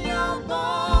healing your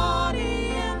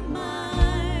body and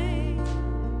mind.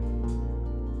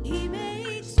 He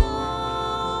makes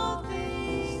all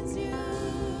things new.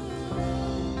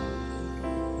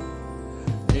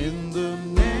 In the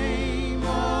name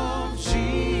of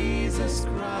Jesus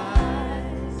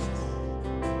Christ,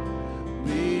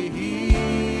 be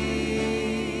healed,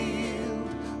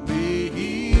 be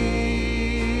healed.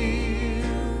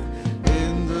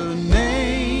 In the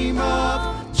name of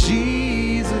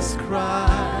Jesus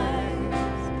Christ,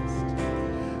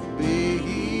 be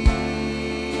healed,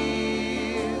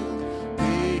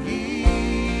 be healed.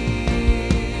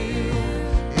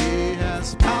 He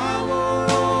has power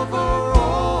over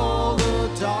all the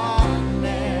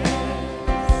darkness.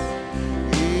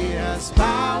 He has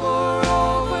power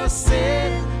over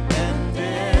sin and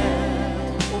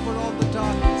death. Over all the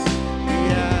darkness. He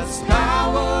has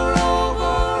power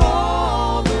over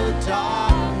all the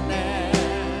darkness.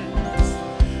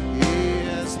 He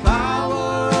has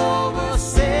power over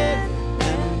sin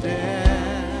and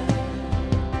death.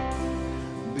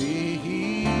 Be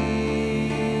healed,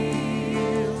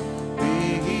 be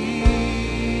healed,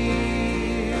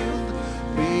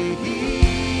 be healed. Be healed,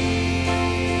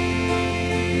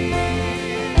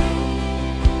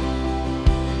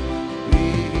 be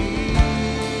healed,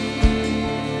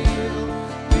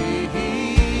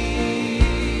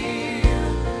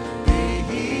 be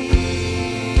healed.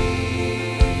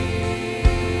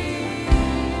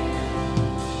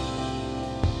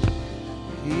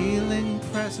 Healing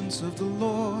presence of the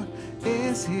Lord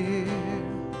is here.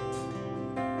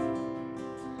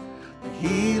 The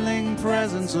healing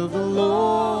presence of the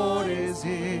Lord is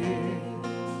here.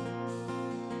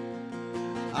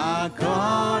 Our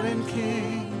God and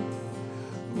King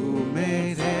who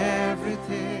made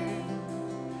everything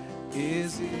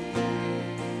is here.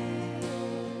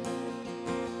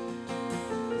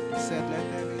 He said, "Let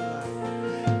there be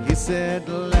light." He said,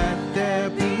 "Let there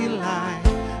be light,"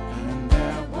 and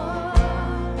there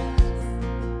was.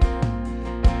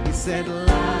 said,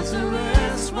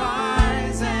 Lazarus,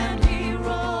 rise, and he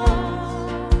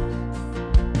rose.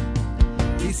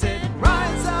 He said,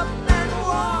 rise up and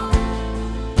walk,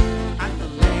 and the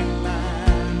lame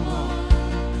man walked.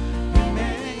 He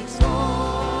makes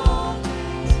all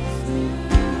things new.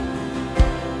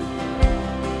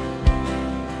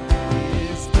 He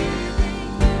is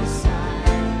giving you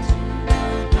sight to the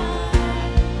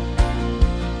blind.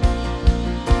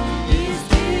 He's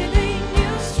giving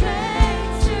you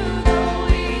strength to the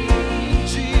weak. In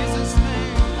Jesus'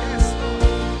 name, yes,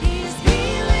 Lord. He's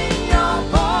healing your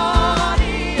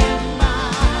body and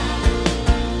mind.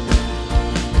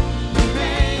 He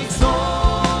makes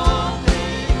all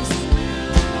things new.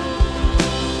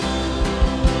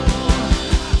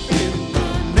 In the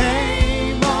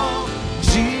name of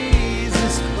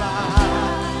Jesus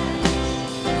Christ,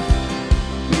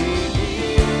 be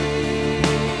healed,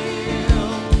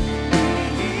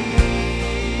 be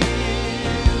healed.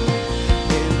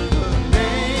 In the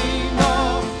name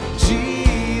of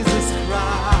Jesus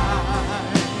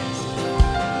Christ,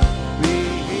 be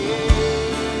healed,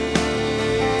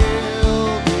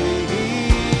 be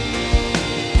healed.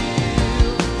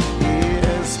 He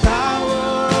has power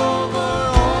over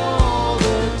all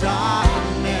the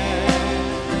darkness.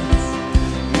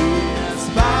 He has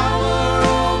power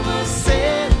over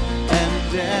sin and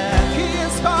death. He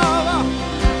has power.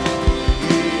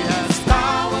 He has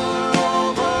power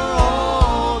over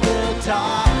all the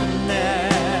darkness.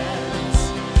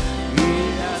 He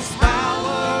has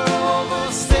power over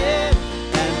sin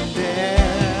and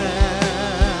death.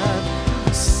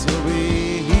 So be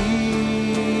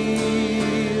healed,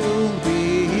 be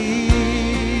healed,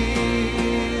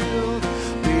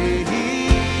 be healed.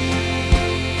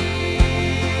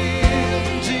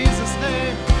 In Jesus'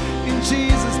 name, in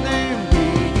Jesus' name, be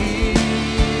healed,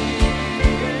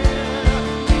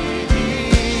 be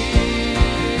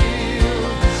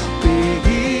healed, be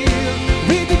healed.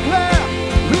 We declare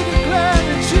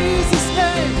in Jesus'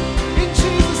 name, be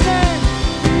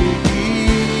healed,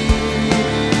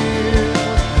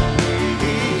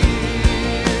 be healed,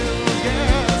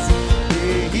 yes, be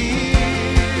healed.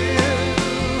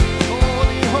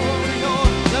 Holy, holy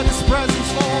Lord, let His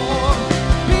presence fall.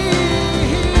 Be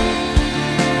healed,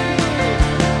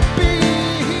 be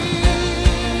healed,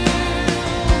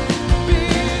 be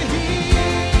healed,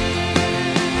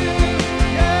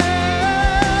 yeah.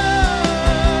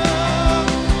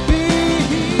 Be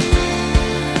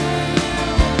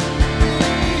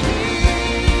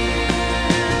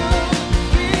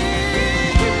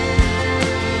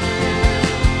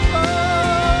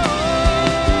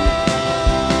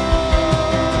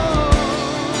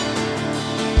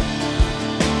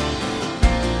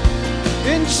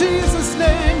in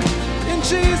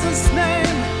Jesus'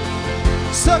 name,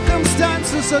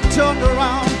 circumstances are turned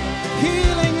around,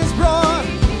 healing is brought,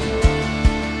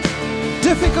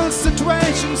 difficult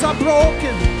situations are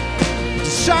broken,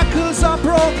 shackles are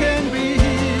broken.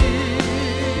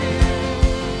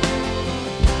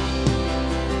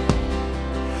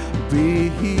 Be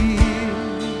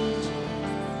healed,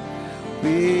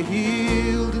 be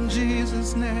healed in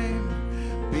Jesus' name,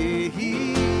 be healed.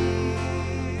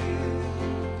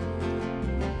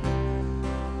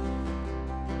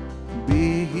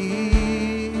 Be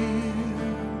healed,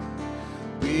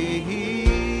 be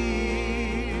healed,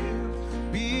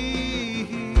 be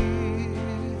healed.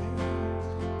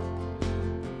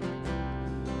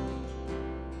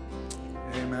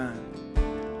 Amen.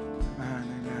 Amen,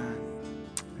 amen,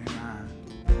 amen,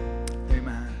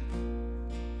 amen.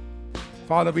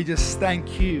 Father, we just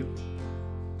thank you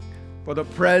for the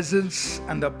presence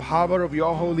and the power of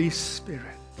your Holy Spirit.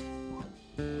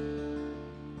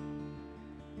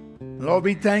 Lord,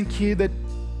 we thank you that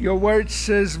your word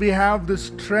says we have this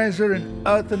treasure in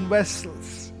earthen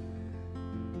vessels,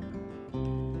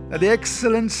 that the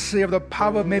excellency of the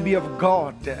power may be of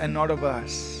God and not of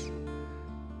us.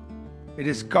 It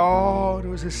is God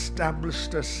who has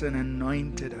established us and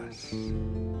anointed us.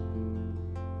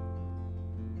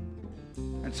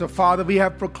 And so, Father, we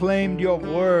have proclaimed your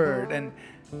word. And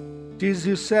Jesus,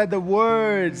 you said the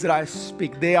words that I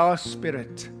speak, they are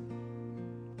spirit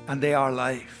and they are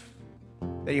life.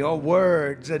 That your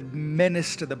words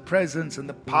administer the presence and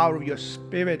the power of your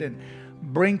Spirit and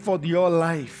bring forth your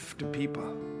life to people.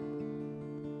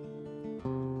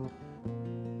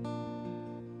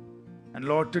 And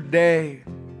Lord, today,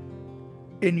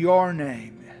 in your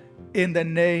name, in the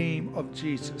name of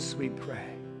Jesus, we pray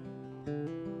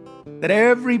that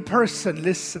every person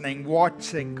listening,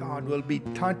 watching, God, will be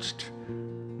touched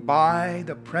by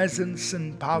the presence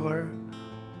and power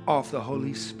of the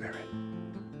Holy Spirit.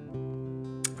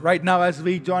 Right now, as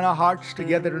we join our hearts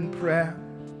together in prayer,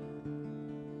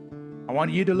 I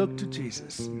want you to look to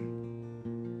Jesus.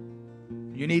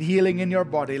 You need healing in your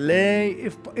body. Lay,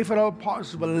 if at all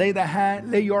possible, lay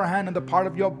your hand on the part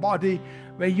of your body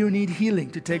where you need healing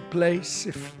to take place,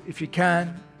 if you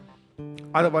can.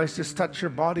 Otherwise, just touch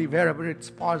your body wherever it's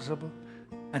possible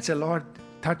and say, Lord,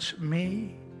 touch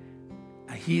me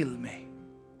and heal me.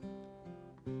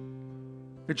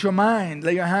 With your mind,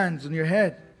 lay your hands on your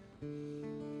head.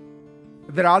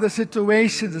 If there are other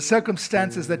situations and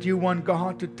circumstances that you want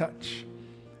God to touch,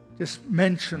 just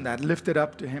mention that, lift it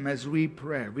up to Him as we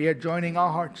pray. We are joining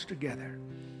our hearts together.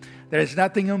 There is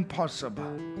nothing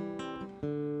impossible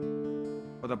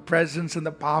for the presence and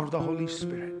the power of the Holy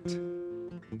Spirit.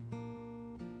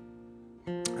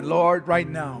 And Lord, right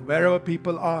now, wherever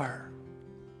people are,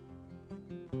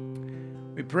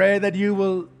 we pray that you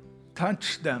will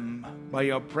touch them by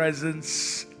your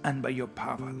presence and by your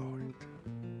power, Lord.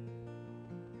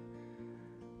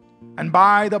 And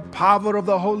by the power of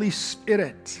the Holy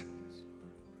Spirit,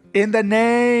 in the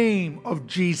name of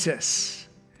Jesus,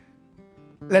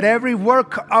 let every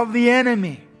work of the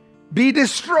enemy be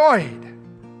destroyed.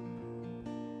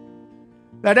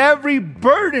 Let every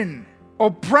burden,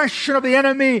 oppression of the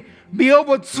enemy be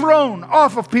overthrown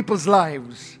off of people's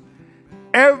lives.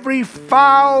 Every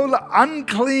foul,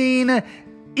 unclean,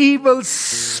 evil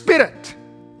spirit,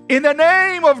 in the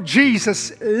name of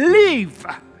Jesus, leave.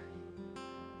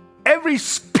 Every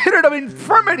spirit of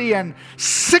infirmity and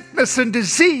sickness and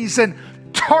disease and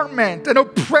torment and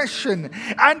oppression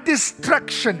and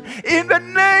destruction, in the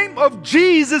name of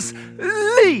Jesus,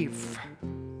 leave.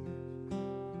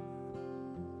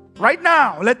 Right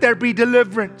now, let there be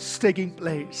deliverance taking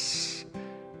place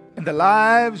in the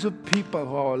lives of people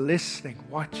who are listening,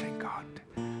 watching, God.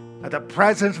 Let the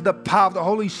presence and the power of the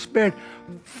Holy Spirit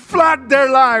flood their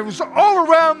lives,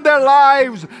 overwhelm their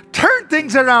lives, turn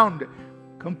things around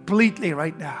completely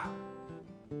right now.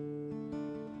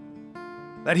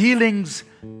 Let healings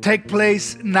take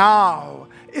place now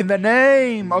in the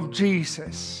name of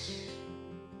Jesus.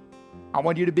 I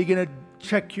want you to begin to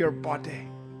check your body.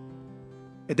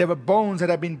 If there were bones that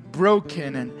have been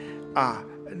broken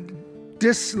and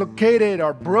dislocated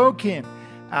or broken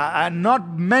and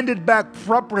not mended back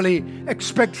properly,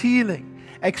 expect healing.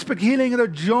 Expect healing in the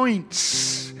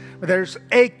joints. There's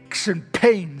aches and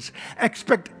pains.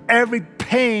 Expect every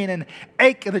pain and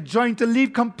ache in the joint to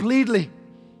leave completely.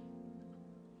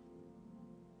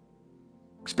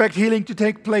 Expect healing to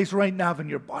take place right now in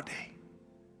your body.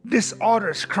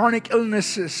 Disorders, chronic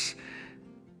illnesses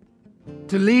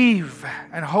to leave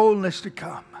and wholeness to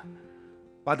come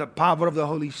by the power of the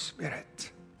Holy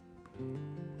Spirit.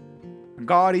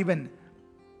 God, even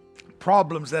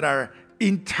problems that are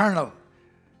internal,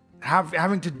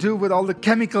 having to do with all the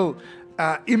chemical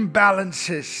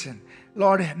imbalances, and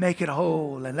Lord, make it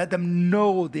whole and let them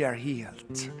know they are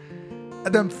healed.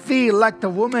 Let them feel like the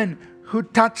woman who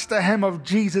touched the hem of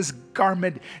Jesus'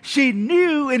 garment. She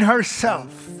knew in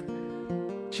herself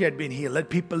she had been healed. Let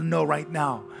people know right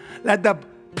now. Let the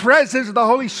presence of the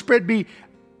Holy Spirit be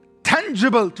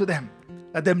tangible to them.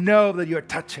 Let them know that you're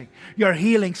touching, you're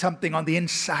healing something on the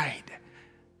inside.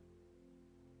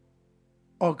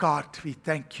 Oh God, we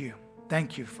thank you.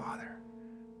 Thank you, Father.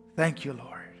 Thank you,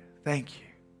 Lord. Thank you.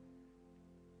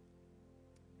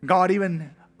 God,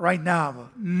 even right now,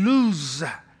 loose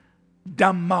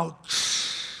dumb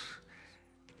mouths.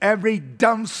 Every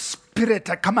dumb spirit,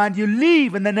 I command you,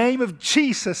 leave in the name of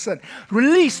Jesus and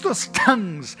release those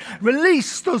tongues.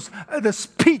 Release those the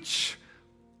speech.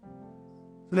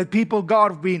 Let people,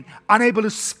 God, who've been unable to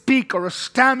speak or are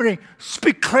stammering,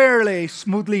 speak clearly,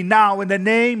 smoothly now in the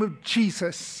name of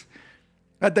Jesus.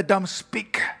 Let the dumb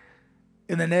speak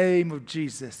in the name of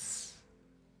Jesus.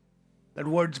 Let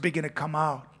words begin to come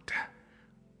out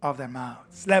of their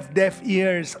mouths. Let deaf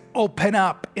ears open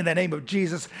up in the name of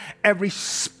Jesus. Every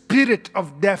spirit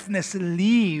of deafness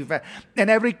leave, and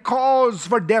every cause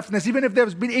for deafness, even if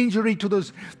there's been injury to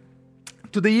the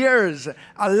ears,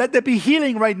 let there be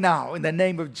healing right now in the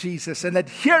name of Jesus, and let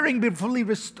hearing be fully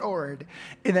restored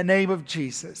in the name of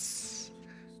Jesus.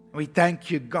 We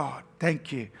thank you, God.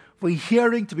 Thank you for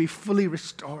hearing to be fully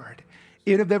restored.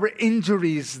 Even if there were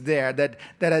injuries there that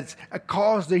has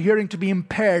caused the hearing to be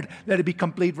impaired, let it be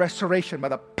complete restoration by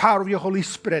the power of your Holy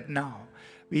Spirit now.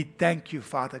 We thank you,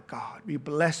 Father God. We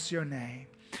bless your name.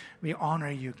 We honor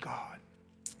you, God.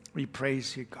 We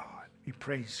praise you, God. We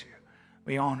praise you.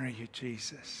 We honor you,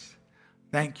 Jesus.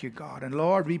 Thank you, God. And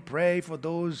Lord, we pray for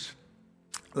those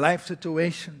life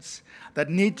situations that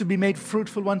need to be made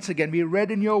fruitful once again. We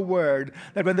read in your word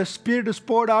that when the Spirit is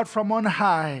poured out from on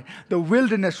high, the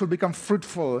wilderness will become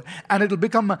fruitful and it will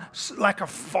become like a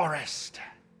forest.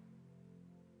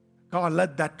 God,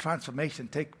 let that transformation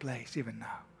take place even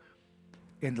now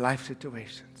in life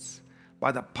situations.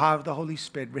 By the power of the Holy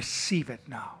Spirit, receive it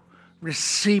now.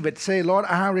 Receive it. Say, Lord,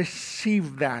 I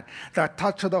receive that. That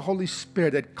touch of the Holy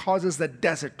Spirit that causes the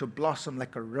desert to blossom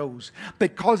like a rose,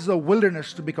 that causes the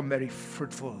wilderness to become very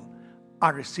fruitful. I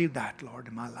receive that, Lord,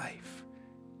 in my life.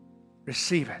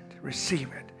 Receive it.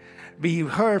 Receive it. We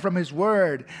heard from His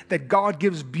Word that God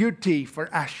gives beauty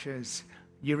for ashes.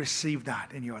 You receive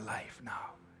that in your life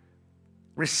now.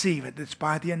 Receive it. It's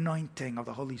by the anointing of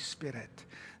the Holy Spirit.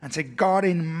 And say, God,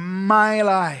 in my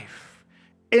life,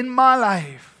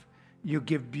 you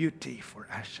give beauty for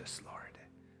ashes, Lord.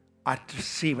 I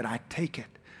receive it. I take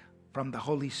it from the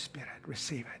Holy Spirit.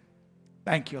 Receive it.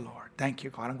 Thank you, Lord. Thank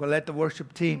you, God. I'm going to let the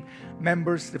worship team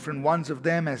members, different ones of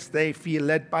them, as they feel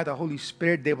led by the Holy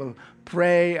Spirit, they will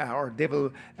pray or they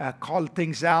will call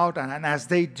things out. And as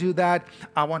they do that,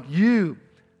 I want you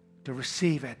to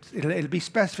receive it. It'll be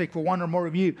specific for one or more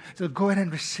of you. So go ahead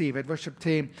and receive it. Worship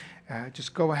team,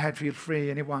 just go ahead. Feel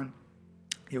free. Anyone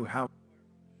you have,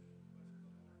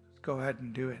 go ahead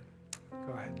and do it.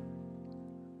 Go ahead.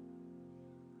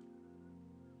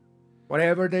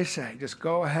 Whatever they say, just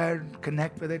go ahead,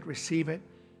 connect with it, receive it.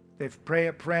 They pray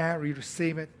a prayer, we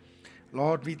receive it.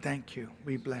 Lord, we thank you.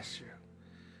 We bless you.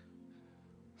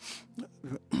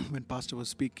 When Pastor was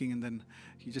speaking, and then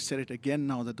he just said it again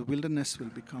now, that the wilderness will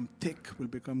become thick, will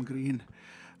become green.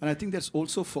 And I think that's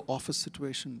also for office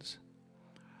situations.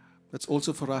 That's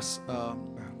also for us,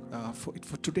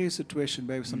 for today's situation,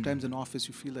 where sometimes in office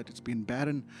you feel that it's been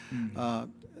barren,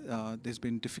 there's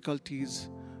been difficulties,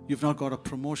 you've not got a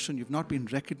promotion, you've not been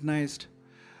recognized.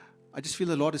 I just feel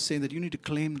the Lord is saying that you need to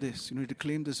claim this. You need to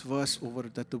claim this verse over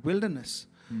it, that the wilderness,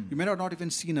 you may not even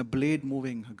seen a blade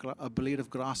moving, a blade of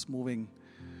grass moving.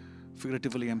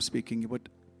 Figuratively, I'm speaking. But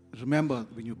remember,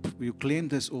 when you claim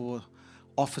this over,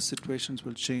 office situations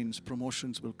will change,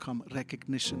 promotions will come,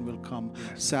 recognition will come,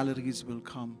 salaries will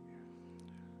come.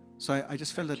 So I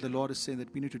just felt that the Lord is saying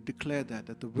that we need to declare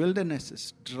that the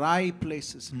wildernesses, dry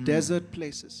places, desert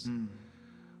places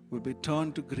will be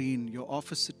turned to green. Your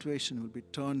office situation will be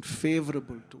turned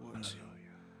favorable towards you.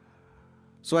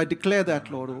 So I declare that,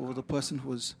 Lord, over the person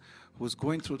who is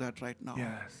going through that right now.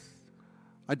 Yes.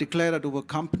 I declare that over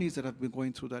companies that have been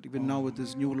going through that, even now with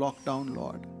this new lockdown,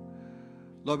 Lord.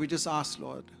 Lord, we just ask,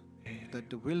 Lord,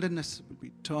 that the wilderness will be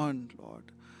turned, Lord.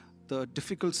 The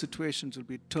difficult situations will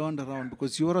be turned around,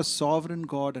 because you are a sovereign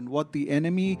God, and what the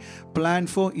enemy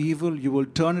planned for evil, you will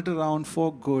turn it around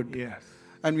for good. Yes.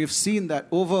 And we've seen that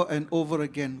over and over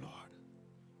again, Lord.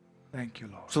 Thank you,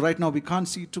 Lord. So right now we can't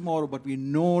see tomorrow, but we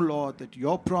know, Lord, that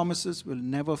your promises will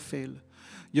never fail.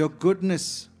 Your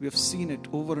goodness, we have seen it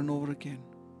over and over again.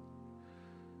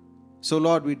 So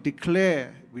Lord, we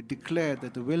declare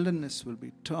that the wilderness will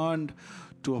be turned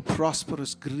to a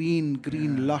prosperous, green,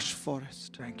 lush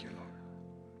forest. Thank you, Lord.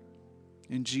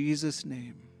 In Jesus'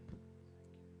 name.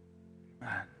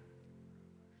 Amen.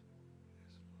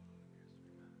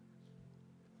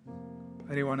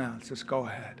 Anyone else, just go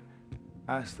ahead.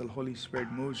 As the Holy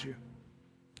Spirit moves you.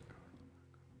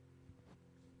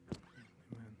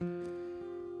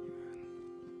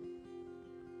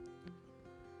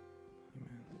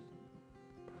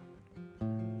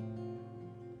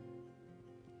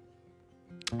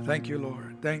 Thank you,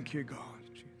 Lord. Thank you, God.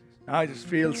 I just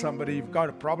feel somebody, you've got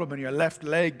a problem in your left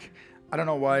leg. I don't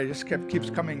know why, it just keeps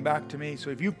coming back to me.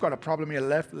 So if you've got a problem in your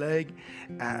left leg,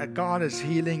 God is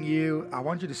healing you. I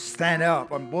want you to stand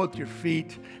up on both your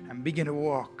feet and begin to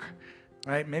walk.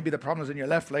 Right? Maybe the problem is in your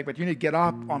left leg, but you need to get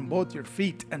up on both your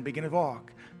feet and begin to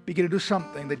walk. Begin to do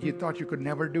something that you thought you could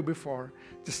never do before.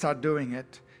 Just start doing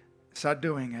it. Start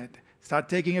doing it. Start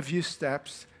taking a few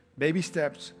steps, baby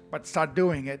steps, but start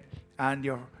doing it, and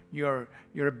your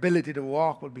ability to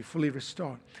walk will be fully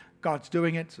restored. God's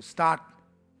doing it, so start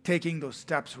taking those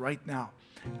steps right now,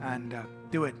 and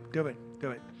do it.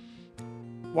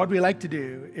 What we like to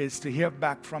do is to hear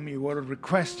back from you. What I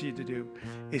request you to do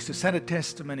is to send a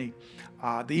testimony.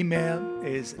 The email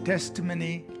is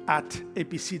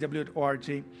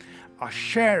testimony@apcw.org.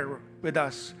 Share with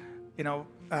us,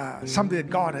 something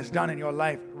that God has done in your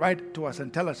life. Write to us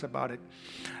and tell us about it.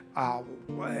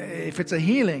 If it's a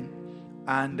healing,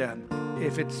 and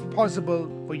if it's possible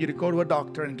for you to go to a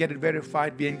doctor and get it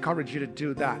verified, we encourage you to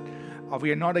do that.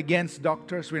 We are not against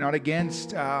doctors. We're not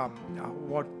against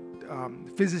what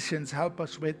physicians help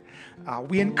us with.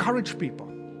 We encourage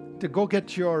people to go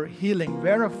get your healing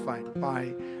verified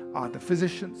by the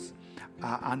physicians,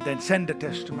 and then send a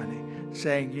testimony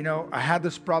saying, I had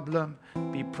this problem,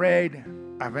 we prayed,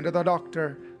 I went to the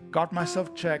doctor, got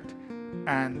myself checked,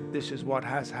 and this is what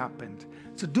has happened.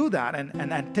 So do that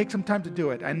and take some time to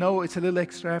do it. I know it's a little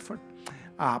extra effort,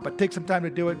 but take some time to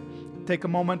do it. Take a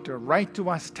moment to write to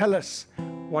us. Tell us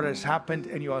what has happened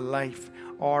in your life,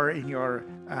 or in your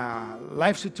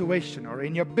life situation, or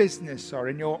in your business, or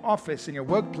in your office, in your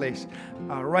workplace.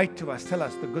 Write to us. Tell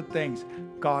us the good things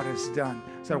God has done,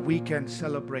 so that we can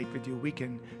celebrate with you. We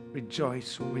can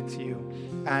rejoice with you.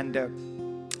 And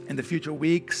in the future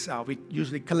weeks, we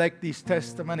usually collect these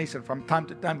testimonies, and from time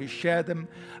to time we share them.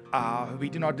 We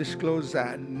do not disclose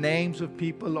names of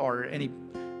people or any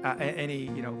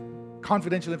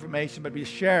confidential information, but we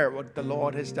share what the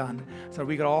Lord has done, so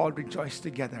we can all rejoice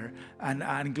together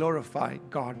and glorify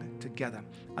God together.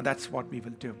 And that's what we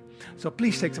will do. So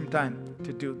please take some time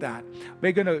to do that.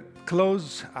 We're going to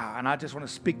close, and I just want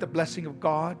to speak the blessing of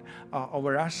God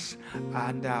over us.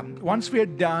 And once we're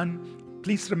done,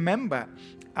 please remember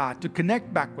to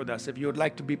connect back with us. If you would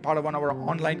like to be part of one of our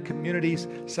online communities,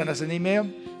 send us an email.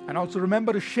 And also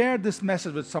remember to share this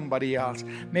message with somebody else.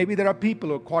 Maybe there are people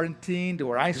who are quarantined, who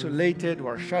are isolated, who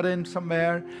are shut in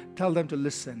somewhere. Tell them to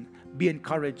listen. Be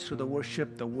encouraged through the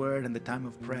worship, the word, and the time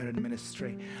of prayer and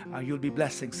ministry. You'll be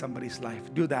blessing somebody's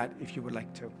life. Do that if you would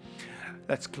like to.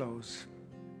 Let's close.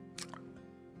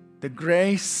 The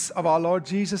grace of our Lord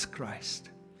Jesus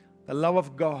Christ, the love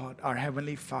of God, our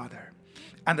Heavenly Father,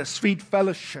 and the sweet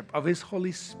fellowship of His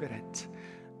Holy Spirit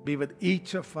be with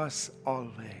each of us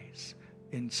always.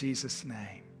 In Jesus'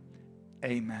 name,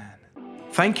 amen.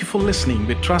 Thank you for listening.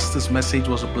 We trust this message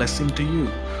was a blessing to you.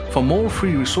 For more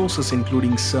free resources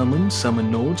including sermons, sermon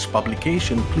notes,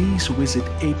 publication, please visit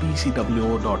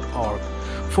apcwo.org.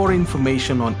 For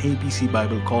information on APC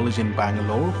Bible College in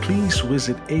Bangalore, please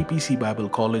visit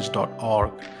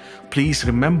apcbiblecollege.org. Please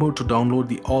remember to download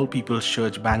the All People's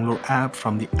Church Bangalore app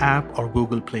from the App or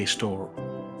Google Play Store.